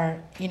are,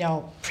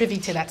 privy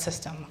to that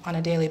system on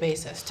a daily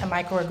basis, to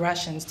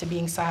microaggressions, to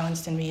being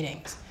silenced in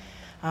meetings,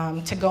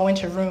 to go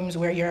into rooms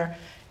where you're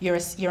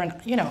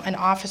an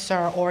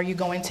officer, or you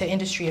go into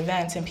industry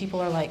events and people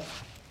are like,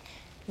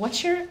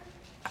 what's your,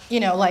 you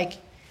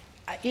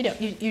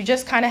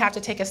just kind of have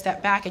to take a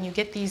step back, and you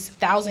get these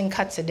 1,000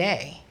 cuts a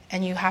day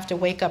and you have to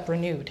wake up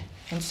renewed.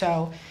 And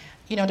so,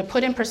 to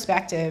put in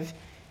perspective,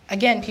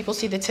 again, people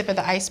see the tip of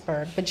the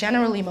iceberg, but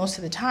generally most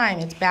of the time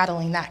it's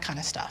battling that kind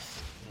of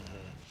stuff.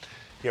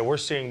 Yeah, we're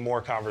seeing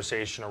more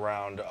conversation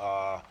around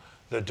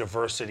the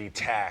diversity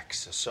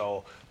tax.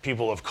 So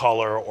people of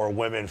color or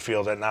women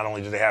feel that not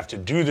only do they have to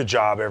do the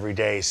job every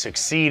day,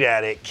 succeed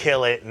at it,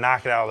 kill it,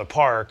 knock it out of the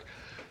park,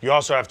 you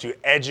also have to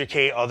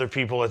educate other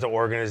people at the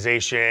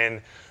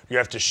organization. You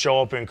have to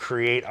show up and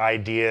create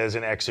ideas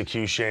and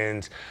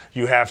executions.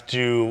 You have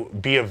to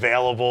be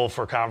available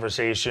for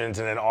conversations.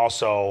 And then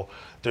also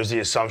there's the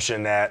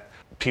assumption that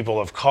people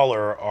of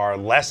color are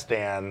less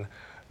than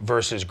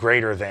versus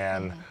greater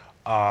than.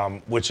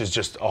 Which is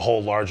just a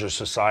whole larger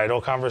societal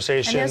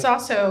conversation. And there's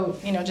also,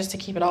 just to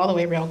keep it all the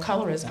way real,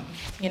 colorism.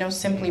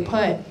 Simply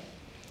put,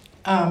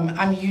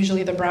 I'm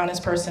usually the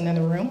brownest person in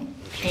the room,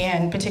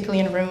 and particularly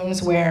in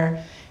rooms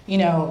where,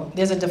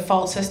 there's a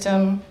default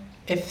system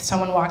if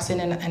someone walks in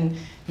and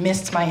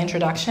missed my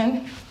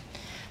introduction.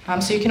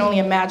 So you can only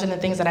imagine the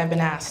things that I've been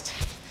asked.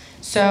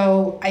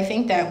 So I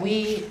think that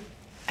we,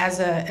 as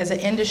an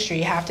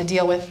industry, have to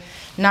deal with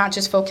not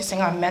just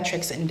focusing on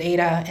metrics and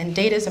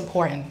data is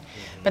important,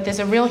 but there's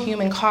a real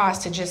human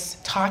cost to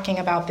just talking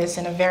about this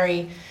in a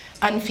very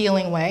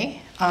unfeeling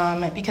way,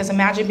 because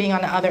imagine being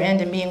on the other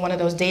end and being one of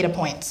those data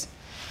points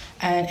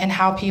and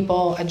how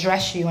people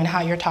address you and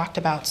how you're talked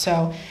about.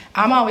 So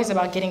I'm always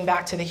about getting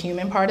back to the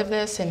human part of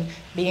this and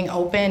being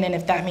open, and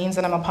if that means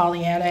that I'm a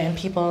Pollyanna and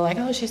people are like,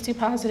 oh, she's too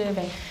positive,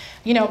 and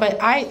but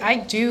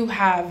I do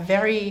have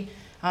very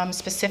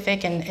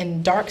specific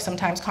and dark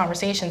sometimes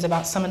conversations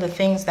about some of the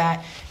things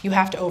that you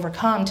have to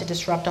overcome to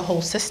disrupt a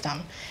whole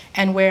system.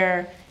 And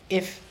where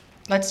if,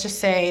 let's just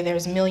say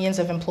there's millions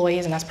of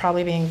employees, and that's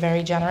probably being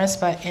very generous,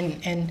 but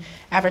in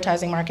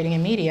advertising, marketing,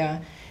 and media,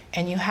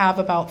 and you have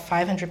about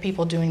 500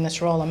 people doing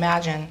this role,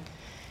 imagine,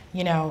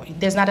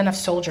 there's not enough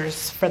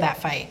soldiers for that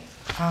fight.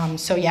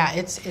 So yeah,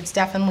 it's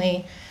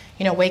definitely,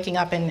 waking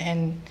up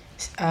and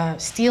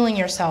steeling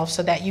yourself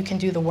so that you can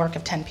do the work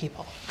of 10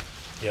 people.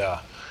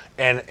 Yeah.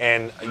 And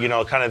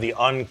kind of the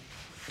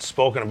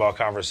spoken about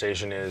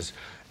conversation is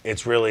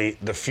it's really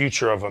the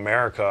future of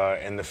America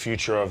and the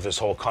future of this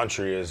whole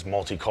country is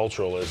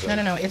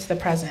multiculturalism. No, it's the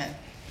present.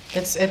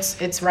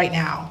 It's right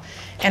now.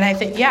 And I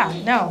think,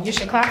 you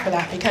should clap for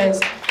that,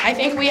 because I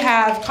think we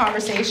have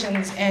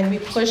conversations and we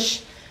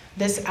push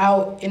this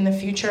out in the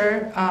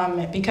future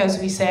because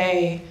we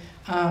say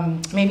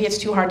maybe it's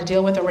too hard to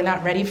deal with or we're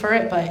not ready for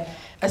it, but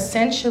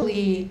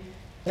essentially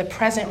the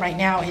present right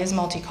now is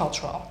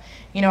multicultural.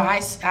 You know,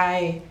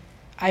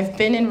 I've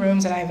been in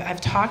rooms and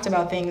I've talked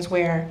about things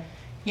where,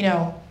 you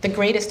know, the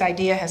greatest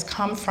idea has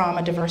come from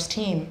a diverse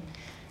team,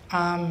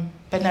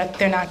 but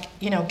they're not,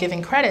 you know,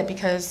 giving credit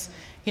because,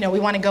 you know,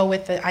 we want to go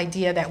with the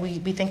idea that we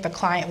think the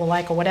client will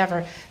like or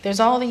whatever. There's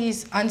all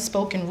these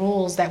unspoken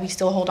rules that we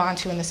still hold on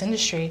to in this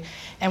industry.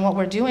 And what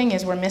we're doing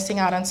is we're missing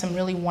out on some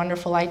really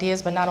wonderful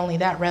ideas, but not only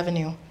that,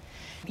 revenue.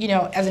 You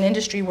know, as an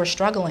industry, we're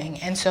struggling.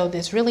 And so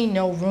there's really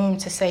no room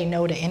to say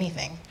no to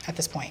anything at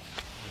this point.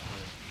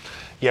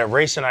 Yeah,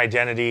 race and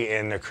identity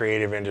in the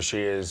creative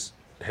industry has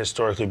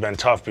historically been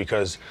tough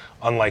because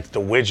unlike the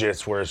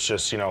widgets where it's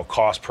just, you know,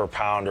 cost per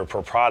pound or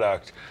per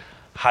product,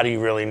 how do you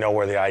really know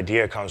where the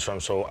idea comes from?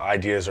 So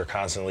ideas are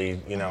constantly,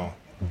 you know,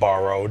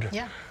 borrowed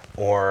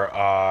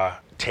or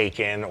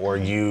taken or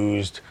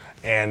used.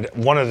 And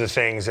one of the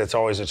things that's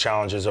always a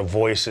challenge is a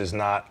voice is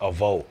not a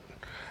vote.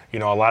 You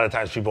know, a lot of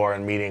times people are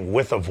in meeting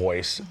with a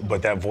voice,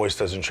 but that voice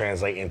doesn't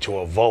translate into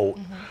a vote.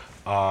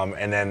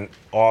 And then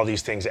all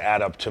these things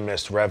add up to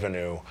missed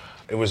revenue.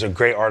 It was a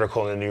great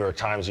article in the New York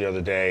Times the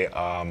other day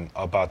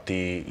about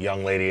the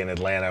young lady in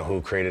Atlanta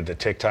who created the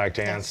TikTok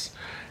dance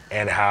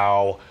and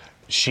how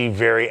she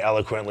very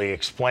eloquently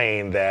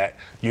explained that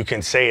you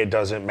can say it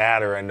doesn't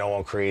matter and no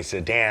one creates a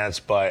dance,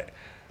 but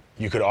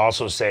you could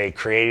also say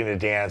creating a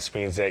dance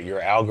means that your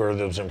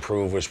algorithms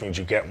improve, which means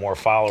you get more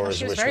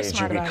followers, which means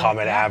you become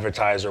an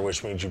advertiser,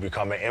 which means you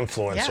become an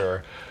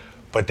influencer.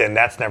 But then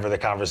that's never the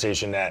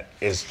conversation that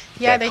is.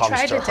 Yeah, that they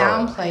tried to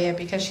downplay it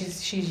because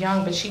she's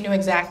young, but she knew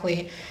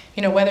exactly,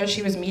 you know, whether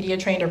she was media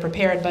trained or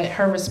prepared. But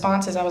her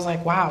responses, I was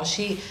like, wow,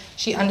 she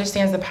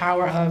understands the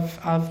power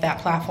of that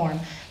platform.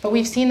 But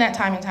we've seen that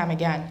time and time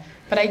again.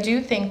 But I do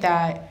think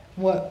that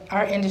what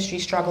our industry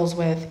struggles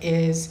with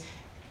is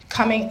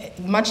coming,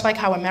 much like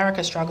how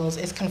America struggles,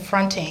 is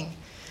confronting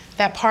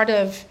that part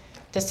of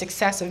the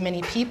success of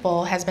many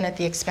people has been at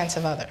the expense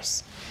of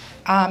others.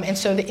 And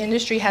so the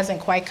industry hasn't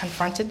quite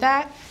confronted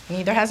that,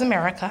 neither has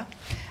America.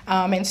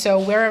 And so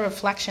we're a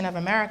reflection of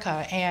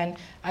America. And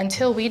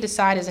until we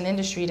decide as an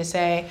industry to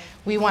say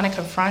we want to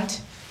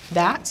confront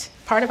that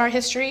part of our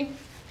history,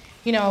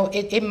 you know,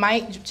 it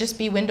might just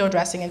be window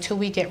dressing until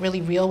we get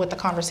really real with the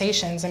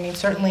conversations. I mean,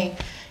 certainly,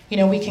 you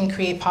know, we can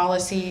create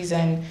policies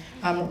and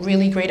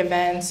really great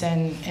events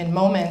and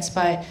moments,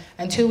 but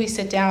until we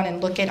sit down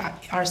and look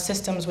at our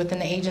systems within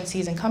the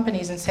agencies and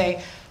companies and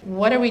say,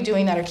 what are we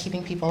doing that are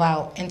keeping people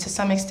out, and to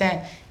some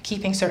extent,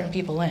 keeping certain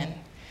people in?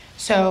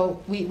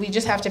 So we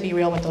just have to be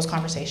real with those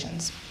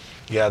conversations.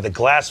 Yeah, the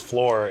glass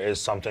floor is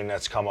something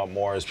that's come up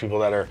more as people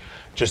that are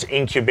just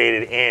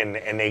incubated in,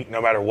 and they,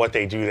 no matter what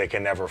they do, they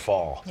can never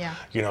fall. Yeah.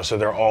 You know, so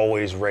they're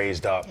always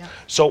raised up. Yeah.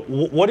 So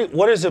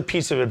what is a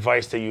piece of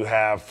advice that you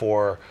have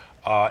for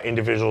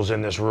individuals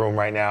in this room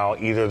right now,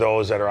 either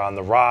those that are on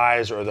the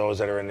rise or those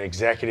that are in the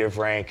executive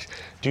ranks?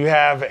 Do you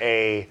have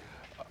a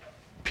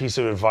piece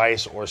of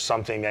advice or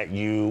something that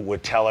you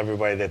would tell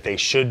everybody that they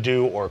should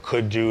do or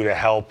could do to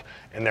help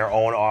in their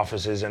own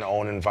offices and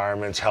own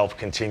environments help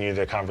continue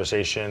the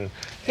conversation?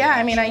 Yeah,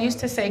 I mean, I used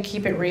to say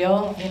keep it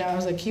real. You know, I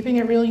was like, keeping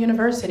it real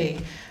university.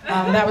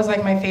 That was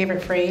like my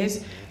favorite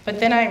phrase. But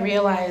then I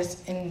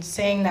realized in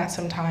saying that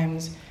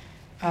sometimes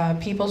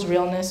people's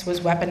realness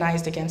was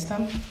weaponized against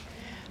them.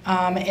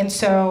 And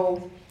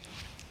so,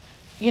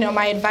 you know,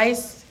 my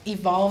advice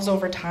evolves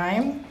over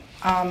time.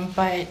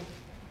 But,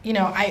 you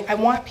know, I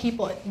want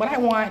people, what I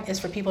want is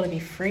for people to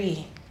be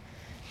free,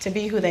 to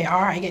be who they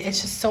are.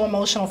 It's just so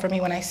emotional for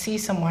me when I see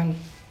someone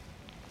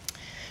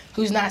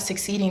who's not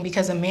succeeding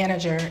because a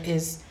manager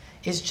is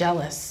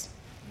jealous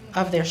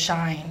of their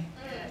shine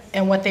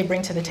and what they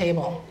bring to the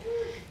table.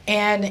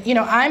 And, you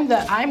know, I'm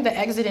the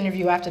exit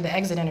interview after the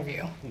exit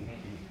interview.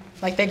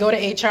 Like, they go to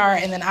HR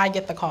and then I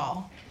get the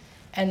call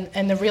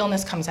and the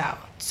realness comes out.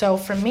 So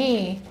for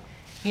me,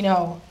 you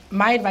know,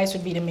 my advice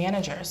would be to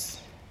managers.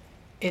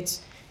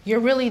 You're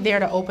really there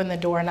to open the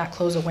door and not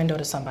close a window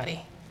to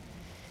somebody.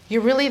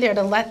 You're really there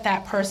to let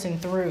that person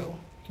through.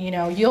 You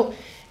know,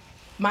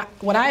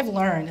 what I've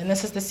learned, and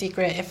this is the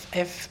secret,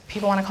 if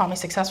people want to call me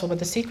successful, but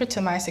the secret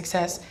to my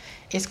success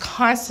is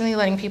constantly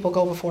letting people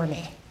go before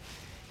me.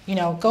 You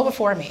know, go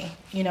before me.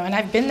 You know, and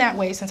I've been that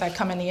way since I've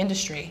come in the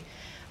industry.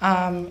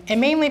 And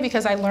mainly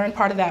because I learned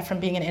part of that from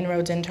being an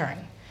Inroads intern.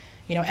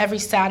 You know, every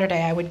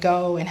Saturday I would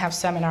go and have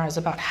seminars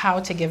about how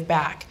to give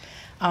back.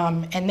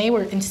 And they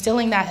were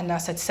instilling that in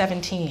us at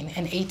 17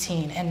 and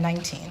 18 and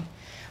 19.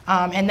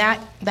 And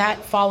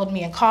that followed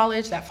me in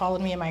college, that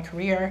followed me in my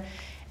career.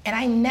 And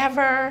I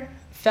never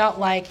felt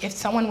like if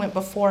someone went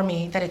before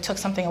me that it took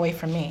something away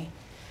from me.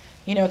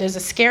 You know, there's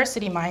a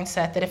scarcity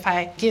mindset that if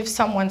I give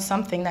someone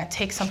something, that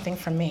takes something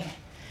from me.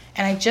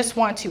 And I just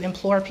want to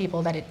implore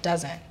people that it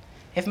doesn't.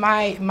 If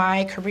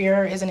my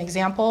career is an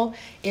example,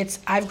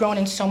 I've grown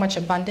in so much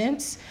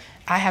abundance.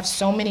 I have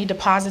so many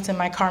deposits in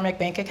my karmic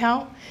bank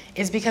account,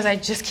 is because I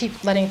just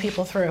keep letting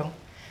people through.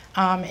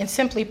 And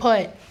simply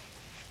put,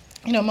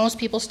 most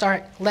people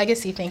start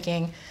legacy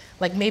thinking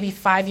like maybe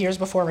 5 years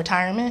before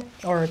retirement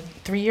or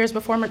 3 years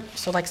before,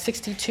 so like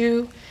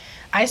 62.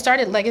 I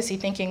started legacy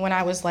thinking when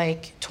I was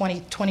like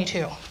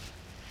 22,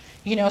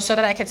 so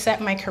that I could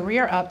set my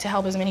career up to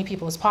help as many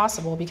people as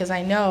possible, because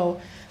I know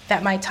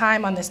that my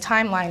time on this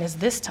timeline is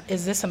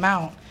this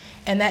amount,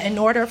 and that in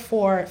order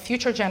for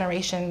future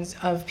generations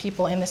of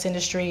people in this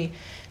industry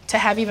to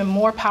have even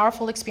more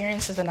powerful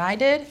experiences than I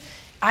did,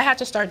 I had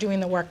to start doing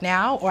the work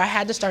now, or I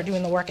had to start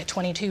doing the work at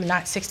 22,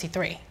 not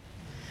 63.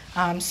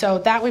 So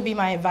that would be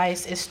my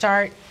advice, is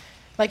start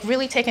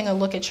really taking a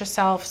look at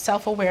yourself,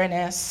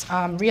 self-awareness,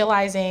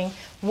 realizing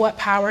what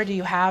power do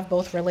you have,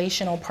 both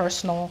relational,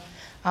 personal,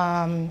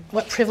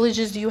 what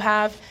privileges do you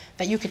have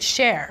that you could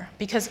share?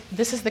 Because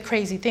this is the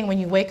crazy thing, when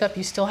you wake up,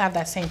 you still have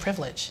that same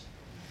privilege,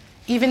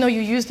 even though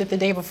you used it the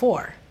day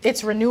before.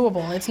 It's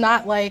renewable. It's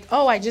not like,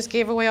 oh, I just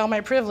gave away all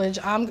my privilege,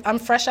 I'm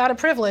fresh out of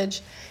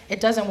privilege. It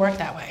doesn't work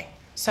that way.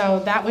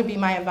 So that would be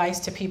my advice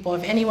to people.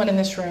 If anyone in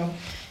this room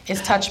is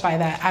touched by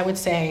that, I would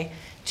say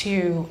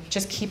to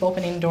just keep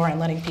opening the door and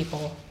letting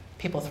people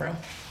through.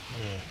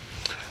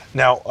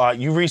 Now,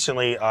 you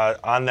recently,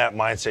 on that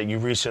mindset, you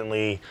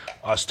recently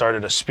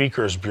started a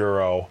speakers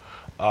bureau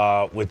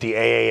with the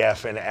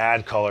AAF and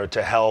AdColor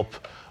to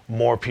help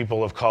more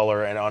people of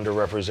color and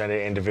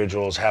underrepresented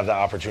individuals have the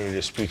opportunity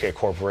to speak at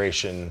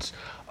corporations,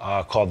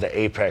 called the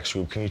Apex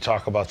Group. Can you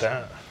talk about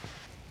that?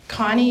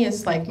 Connie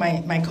is like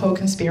my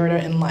co-conspirator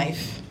in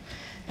life,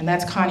 and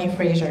that's Connie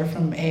Frazier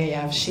from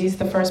AAF. She's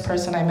the first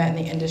person I met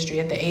in the industry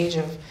at the age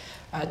of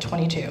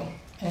 22,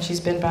 and she's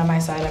been by my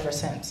side ever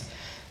since.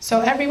 So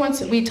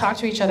we talk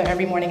to each other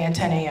every morning at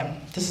 10 a.m.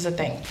 This is a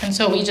thing. And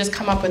so we just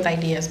come up with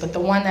ideas, but the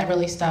one that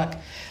really stuck,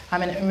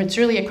 and it's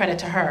really a credit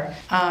to her,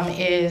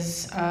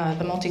 is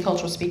the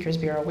Multicultural Speakers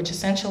Bureau, which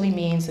essentially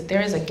means that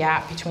there is a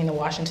gap between the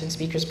Washington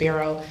Speakers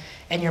Bureau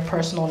and your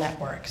personal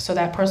network. So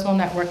that personal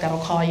network that'll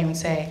call you and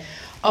say,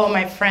 oh,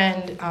 my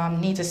friend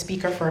needs a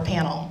speaker for a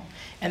panel.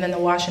 And then the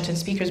Washington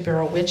Speakers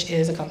Bureau, which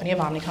is a company of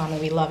Omnicom, and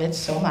we love it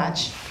so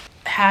much,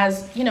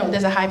 has,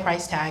 there's a high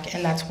price tag,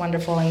 and that's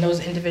wonderful, and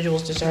those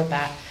individuals deserve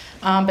that.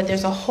 But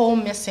there's a whole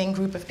missing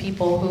group of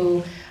people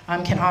who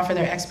can offer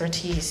their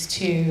expertise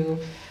to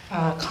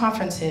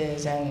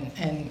conferences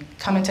and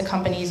come into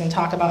companies and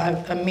talk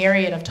about a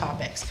myriad of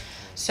topics.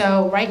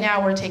 So right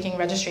now we're taking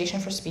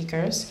registration for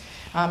speakers.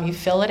 You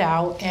fill it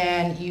out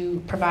and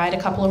you provide a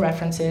couple of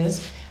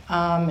references,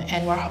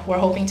 and we're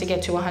hoping to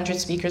get to 100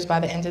 speakers by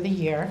the end of the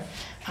year.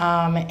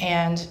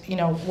 And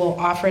we'll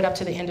offer it up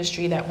to the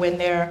industry that when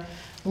they're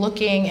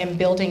looking and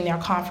building their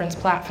conference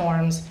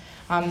platforms,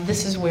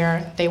 this is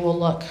where they will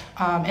look.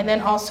 And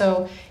then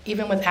also,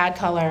 even with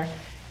AdColor,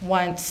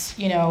 once,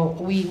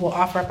 we will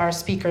offer up our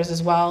speakers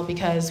as well,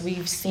 because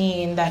we've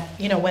seen that,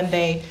 when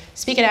they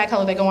speak at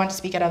AdColor, they go on to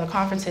speak at other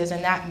conferences,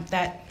 and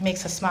that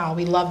makes us smile.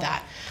 We love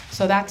that.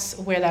 So that's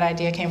where that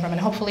idea came from, and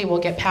hopefully we'll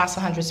get past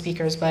 100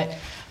 speakers, but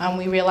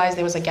we realized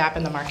there was a gap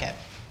in the market.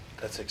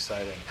 That's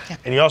exciting. Yeah.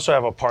 And you also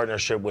have a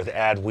partnership with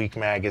Adweek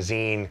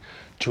magazine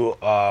for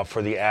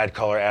the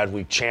AdColor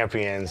Adweek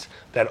champions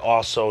that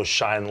also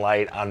shine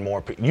light on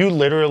more people. You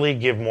literally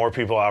give more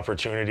people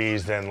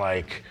opportunities than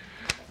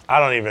I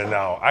don't even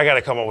know. I got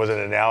to come up with an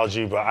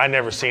analogy, but I've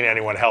never seen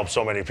anyone help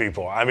so many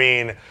people. I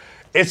mean,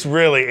 it's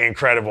really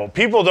incredible.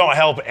 People don't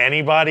help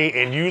anybody,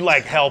 and you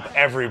help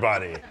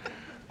everybody.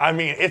 I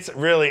mean, it's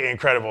really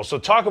incredible. So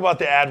talk about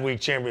the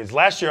Adweek champions.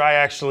 Last year, I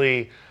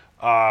actually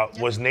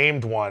was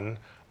named one,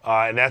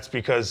 and that's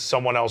because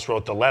someone else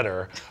wrote the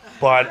letter.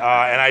 But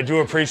and I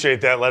do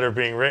appreciate that letter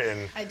being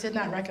written. I did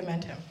not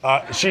recommend him.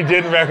 She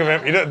didn't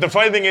recommend me. The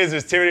funny thing is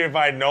Tiffany and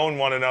I had known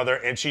one another,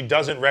 and she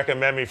doesn't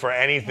recommend me for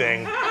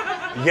anything.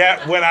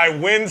 Yet when I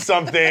win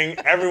something,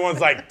 everyone's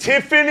like,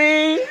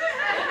 Tiffany,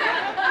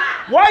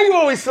 why are you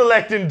always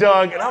selecting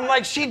Doug? And I'm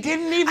like, she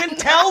didn't even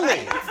tell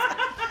me.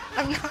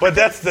 But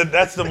that's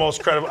the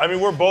most credible. I mean,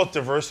 we're both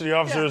diversity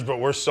officers, but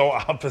we're so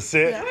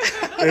opposite. Yeah.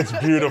 It's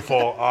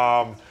beautiful.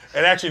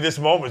 And actually, this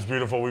moment's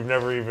beautiful. We've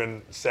never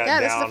even sat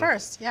down this is the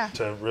first.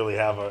 To really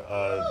have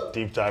a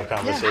deep dive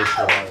conversation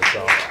about it.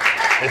 So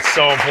it's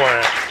so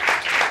important.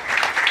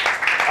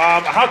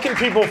 How can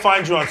people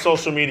find you on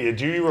social media?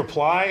 Do you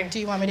reply? Do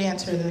you want me to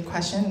answer the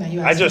question that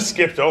you asked? I just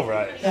skipped over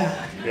it.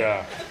 Yeah.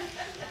 Yeah.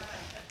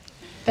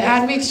 The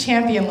Adweek's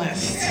champion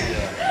list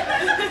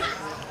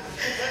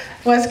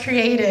was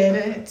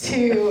created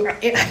to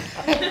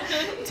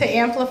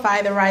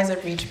amplify the rise of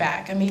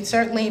Reachback. I mean,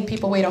 certainly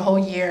people wait a whole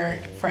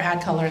year for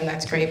AdColor, and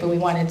that's great, but we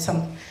wanted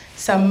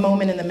some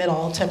moment in the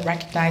middle to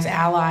recognize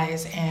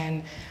allies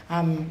and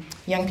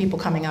young people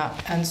coming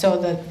up. And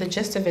so the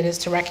gist of it is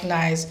to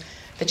recognize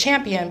the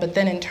champion, but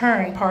then in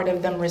turn, part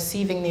of them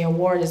receiving the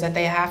award is that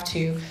they have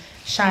to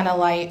shine a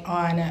light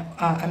on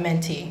a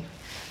mentee.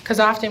 Because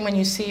often when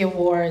you see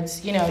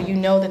awards, you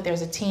know that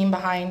there's a team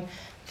behind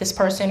this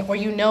person, or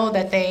you know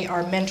that they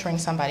are mentoring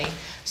somebody.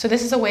 So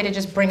this is a way to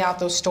just bring out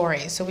those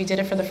stories. So we did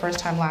it for the first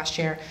time last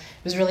year.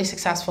 It was really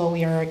successful.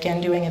 We are again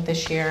doing it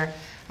this year.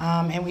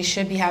 And we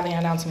should be having an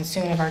announcement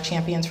soon of our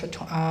champions for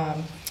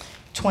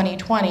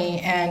 2020.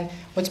 And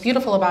what's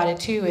beautiful about it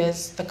too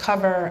is the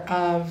cover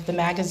of the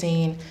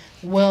magazine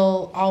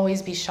will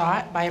always be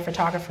shot by a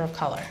photographer of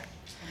color.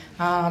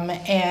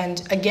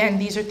 And again,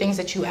 these are things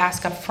that you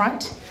ask up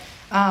front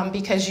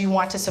because you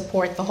want to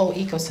support the whole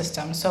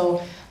ecosystem.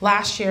 So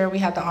last year we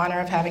had the honor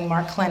of having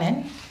Mark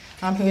Clennon,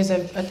 who is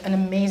an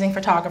amazing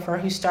photographer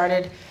who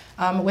started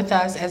with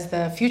us as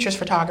the Futures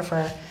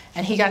photographer,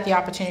 and he got the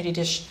opportunity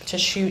to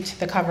shoot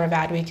the cover of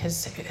Adweek,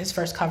 his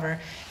first cover,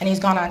 and he's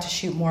gone on to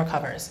shoot more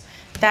covers.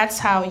 That's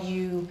how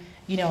you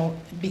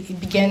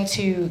begin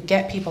to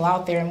get people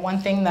out there. And one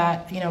thing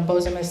that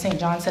Bozeman St.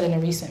 John said in a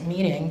recent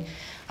meeting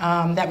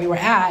that we were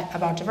at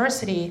about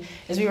diversity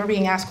is we were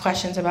being asked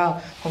questions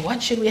about, well,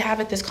 what should we have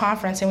at this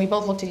conference? And we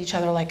both looked at each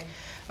other like,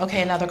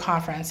 okay, another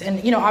conference. And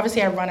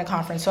obviously I run a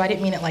conference, so I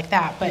didn't mean it like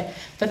that. But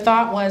the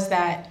thought was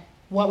that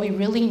what we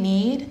really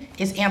need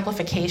is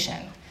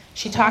amplification.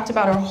 She talked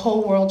about her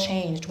whole world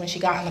changed when she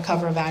got on the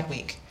cover of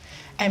Adweek.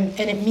 And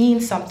it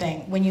means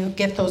something when you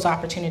get those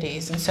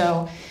opportunities. And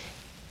so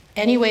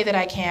any way that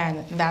I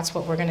can, that's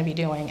what we're going to be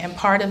doing. And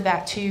part of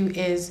that too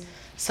is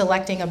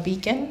selecting a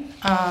beacon,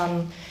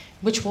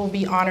 which will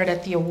be honored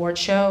at the award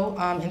show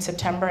in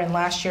September. And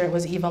last year it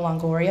was Eva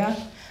Longoria.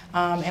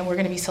 And we're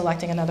going to be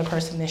selecting another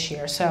person this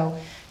year. So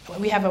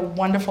we have a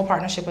wonderful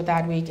partnership with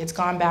Adweek. It's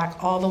gone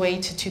back all the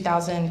way to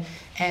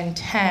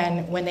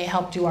 2010 when they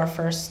helped do our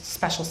first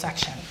special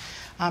section.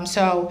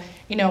 So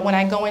when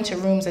I go into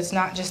rooms, it's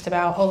not just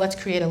about, oh, let's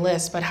create a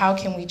list, but how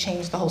can we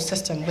change the whole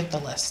system with the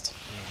list?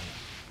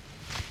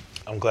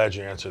 I'm glad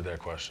you answered that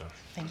question.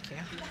 Thank you.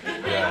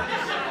 Yeah.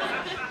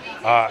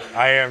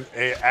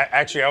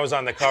 I was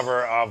on the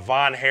cover of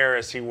Von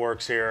Harris. He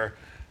works here.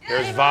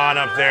 There's Von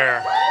up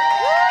there.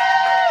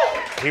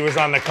 He was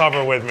on the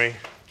cover with me.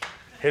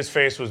 His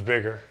face was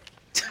bigger.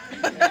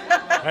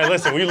 Hey,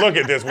 listen, we look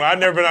at this. Well, I've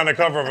never been on the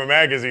cover of a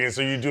magazine,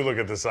 so you do look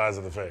at the size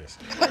of the face.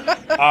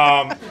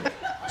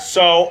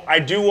 So I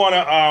do want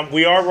to,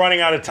 we are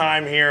running out of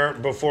time here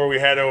before we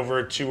head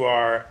over to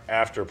our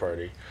after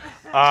party.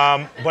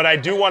 But I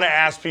do want to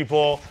ask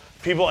people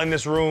in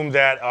this room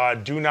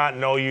that do not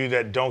know you,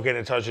 that don't get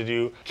in touch with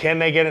you, can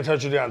they get in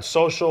touch with you on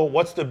social?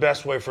 What's the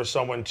best way for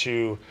someone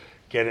to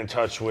get in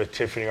touch with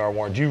Tiffany R.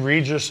 Warren? Do you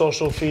read your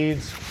social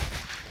feeds?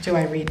 Do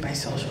I read my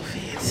social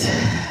feeds?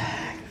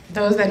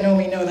 Those that know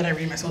me know that I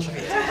read my social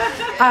feeds.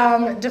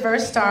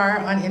 Diverse Star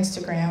on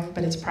Instagram,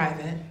 but it's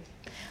private.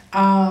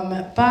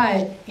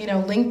 But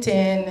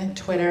LinkedIn,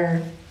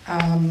 Twitter,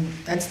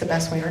 that's the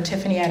best way, or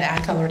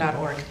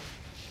Tiffany@adcolor.org.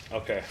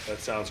 Okay, that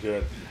sounds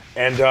good.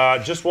 And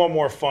just one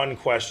more fun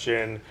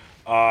question.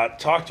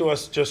 Talk to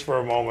us just for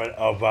a moment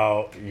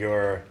about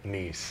your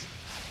niece.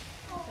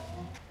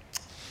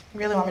 You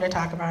really want me to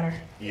talk about her?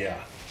 Yeah.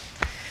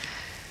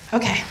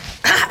 Okay.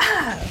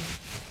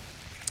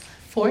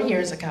 4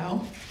 years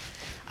ago,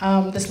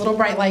 this little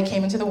bright light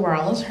came into the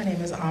world. Her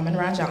name is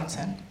Amin-Ra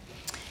Johnson.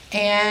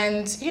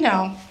 And,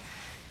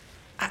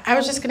 I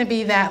was just gonna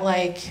be that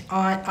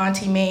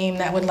Auntie Mame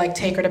that would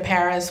take her to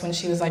Paris when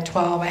she was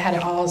 12. I had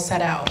it all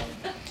set out.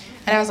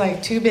 And I was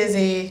too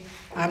busy,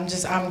 I'm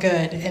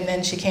good. And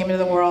then she came into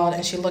the world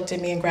and she looked at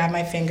me and grabbed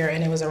my finger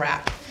and it was a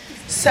wrap.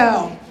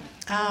 So,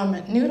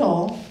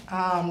 Noodle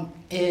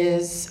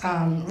is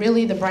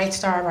really the bright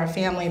star of our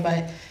family,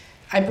 but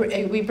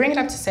we bring it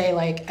up to say,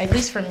 at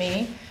least for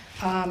me,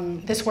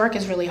 this work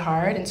is really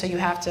hard, and so you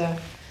have to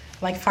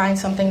find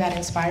something that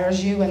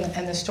inspires you.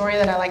 And the story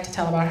that I like to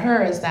tell about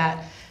her is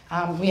that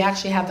we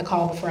actually had the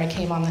call before I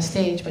came on the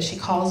stage, but she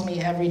calls me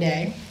every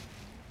day.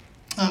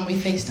 We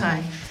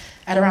FaceTime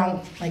at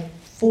around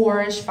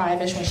 4-ish,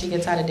 5-ish when she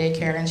gets out of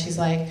daycare, and she's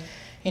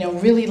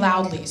really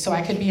loudly, so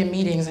I could be in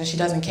meetings and she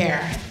doesn't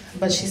care.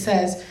 But she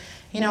says,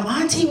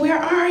 Auntie, where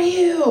are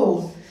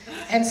you?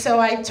 And so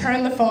I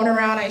turn the phone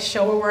around, I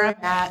show her where I'm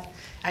at,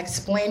 I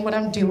explain what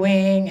I'm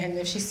doing, and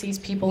if she sees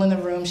people in the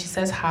room, she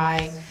says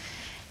hi.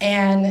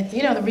 And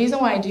the reason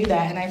why I do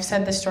that, and I've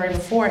said this story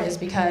before, is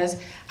because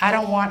I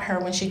don't want her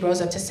when she grows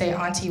up to say,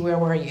 Auntie, where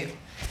were you?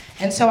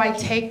 And so I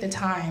take the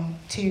time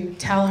to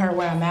tell her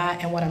where I'm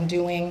at and what I'm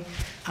doing.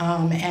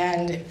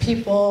 And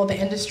people, the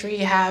industry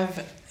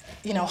have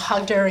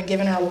hugged her and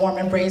given her a warm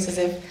embrace as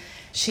if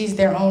she's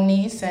their own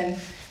niece. And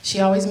she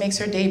always makes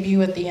her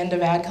debut at the end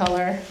of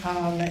AdColor,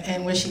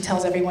 and where she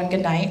tells everyone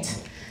goodnight.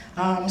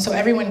 So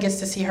everyone gets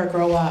to see her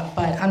grow up.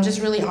 But I'm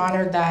just really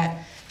honored that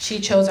she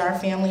chose our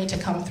family to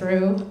come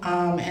through,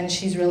 and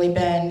she's really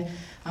been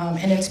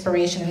an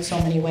inspiration in so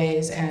many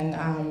ways. And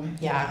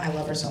I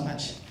love her so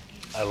much.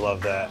 I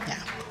love that.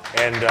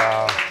 Yeah. And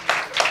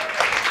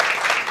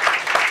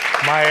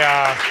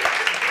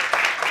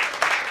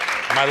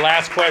my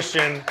last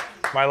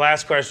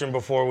question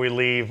before we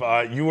leave,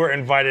 you were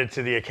invited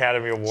to the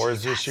Academy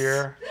Awards this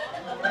year.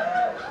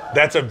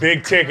 That's a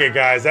big ticket,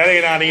 guys. That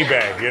ain't on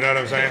eBay, you know what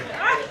I'm saying?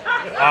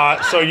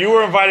 So you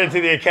were invited to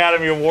the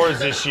Academy Awards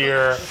this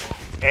year.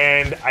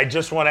 And I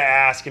just want to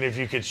ask, and if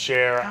you could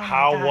share,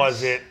 how gosh.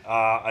 was it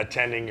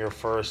attending your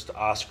first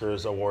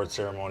Oscars award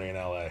ceremony in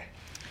LA?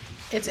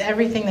 It's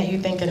everything that you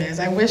think it is.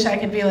 I wish I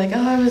could be like,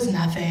 oh, it was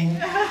nothing.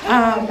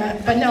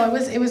 But no,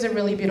 it was a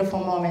really beautiful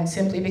moment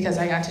simply because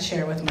I got to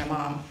share it with my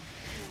mom.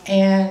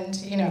 And,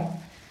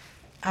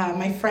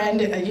 my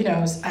friend,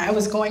 I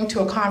was going to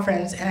a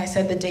conference and I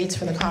said the dates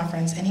for the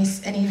conference and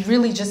he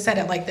really just said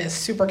it like this,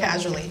 super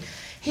casually.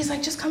 He's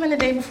like, just come in the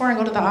day before and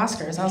go to the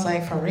Oscars. I was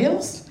like, for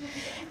reals?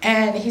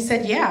 And he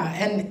said, yeah.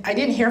 And I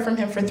didn't hear from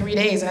him for 3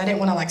 days and I didn't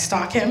want to like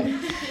stalk him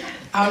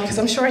because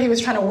I'm sure he was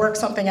trying to work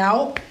something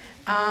out.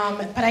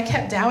 But I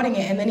kept doubting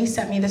it. And then he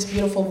sent me this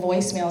beautiful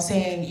voicemail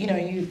saying,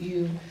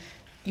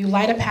 you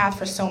light a path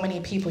for so many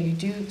people. You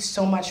do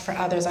so much for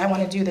others. I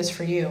want to do this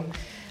for you.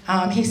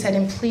 He said,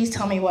 and please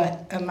tell me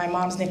what, my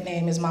mom's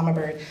nickname is Mama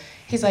Bird.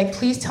 He's like,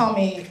 please tell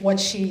me what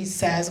she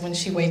says when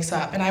she wakes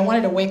up. And I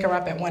wanted to wake her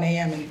up at 1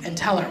 a.m. and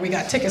tell her we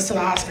got tickets to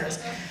the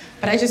Oscars.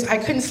 But I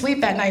couldn't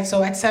sleep that night.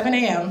 So at 7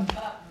 a.m.,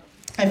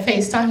 I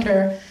FaceTimed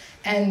her.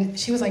 And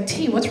she was like,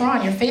 T, what's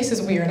wrong? Your face is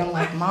weird. I'm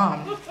like,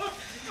 Mom.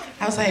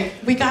 I was like,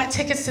 we got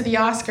tickets to the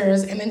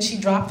Oscars. And then she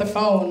dropped the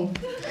phone.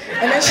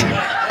 And then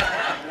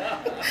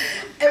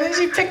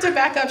she picked it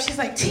back up. She's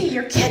like, T,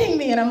 you're kidding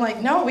me. And I'm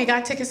like, no, we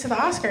got tickets to the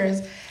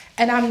Oscars.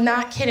 And I'm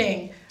not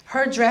kidding.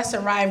 Her dress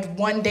arrived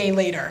 1 day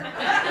later.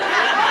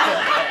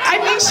 I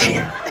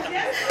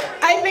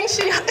think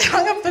she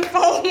hung up the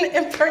phone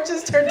and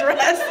purchased her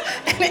dress,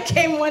 and it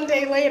came 1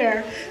 day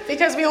later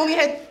because we only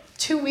had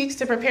 2 weeks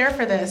to prepare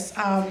for this.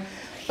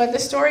 But the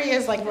story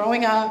is like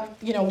growing up,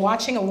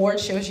 watching award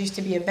shows used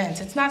to be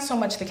events. It's not so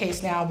much the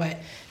case now, but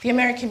the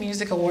American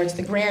Music Awards,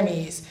 the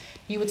Grammys,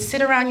 you would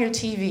sit around your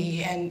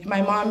TV, and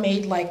my mom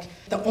made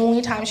the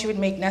only time she would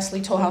make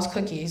Nestle Toll House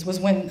cookies was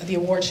when the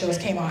award shows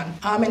came on.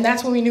 And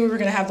that's when we knew we were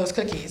gonna have those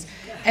cookies.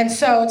 And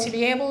so to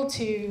be able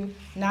to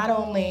not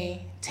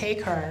only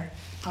take her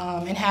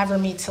and have her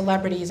meet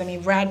celebrities,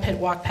 Brad Pitt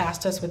walked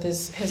past us with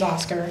his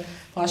Oscar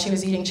while she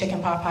was eating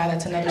chicken pot pie,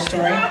 that's another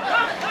story.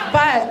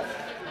 But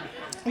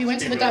we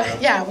went to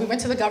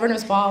the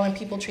governor's ball and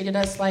people treated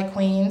us like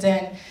queens.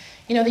 And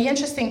the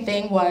interesting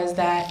thing was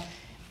that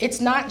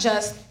it's not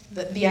just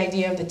the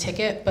idea of the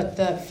ticket, but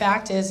the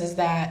fact is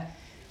that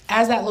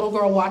as that little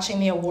girl watching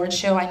the award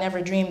show, I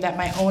never dreamed that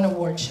my own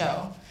award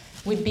show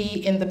would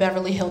be in the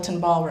Beverly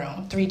Hilton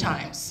Ballroom 3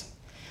 times,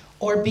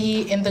 or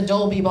be in the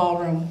Dolby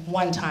Ballroom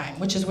 1 time,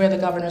 which is where the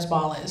governor's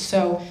ball is.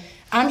 So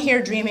I'm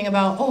here dreaming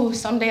about,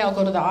 someday I'll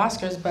go to the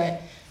Oscars,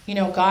 but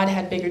God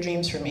had bigger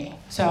dreams for me.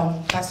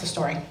 So that's the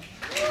story.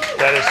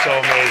 That is so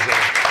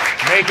amazing.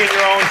 Making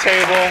your own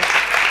table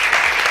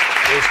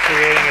is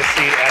creating a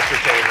seat at your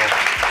table.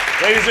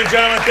 Ladies and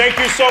gentlemen, thank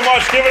you so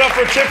much. Give it up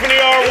for Tiffany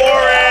R.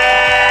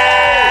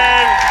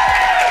 Warren.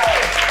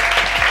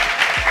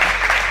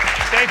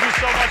 Thank you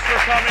so much for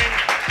coming.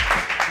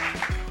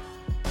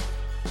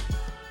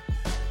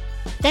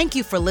 Thank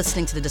you for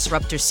listening to the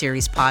Disruptor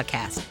Series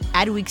podcast,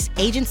 Adweek's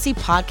Agency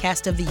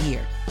Podcast of the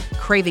Year.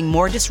 Craving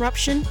more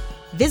disruption?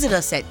 Visit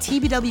us at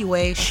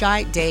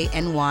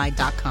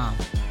tbwashydayny.com.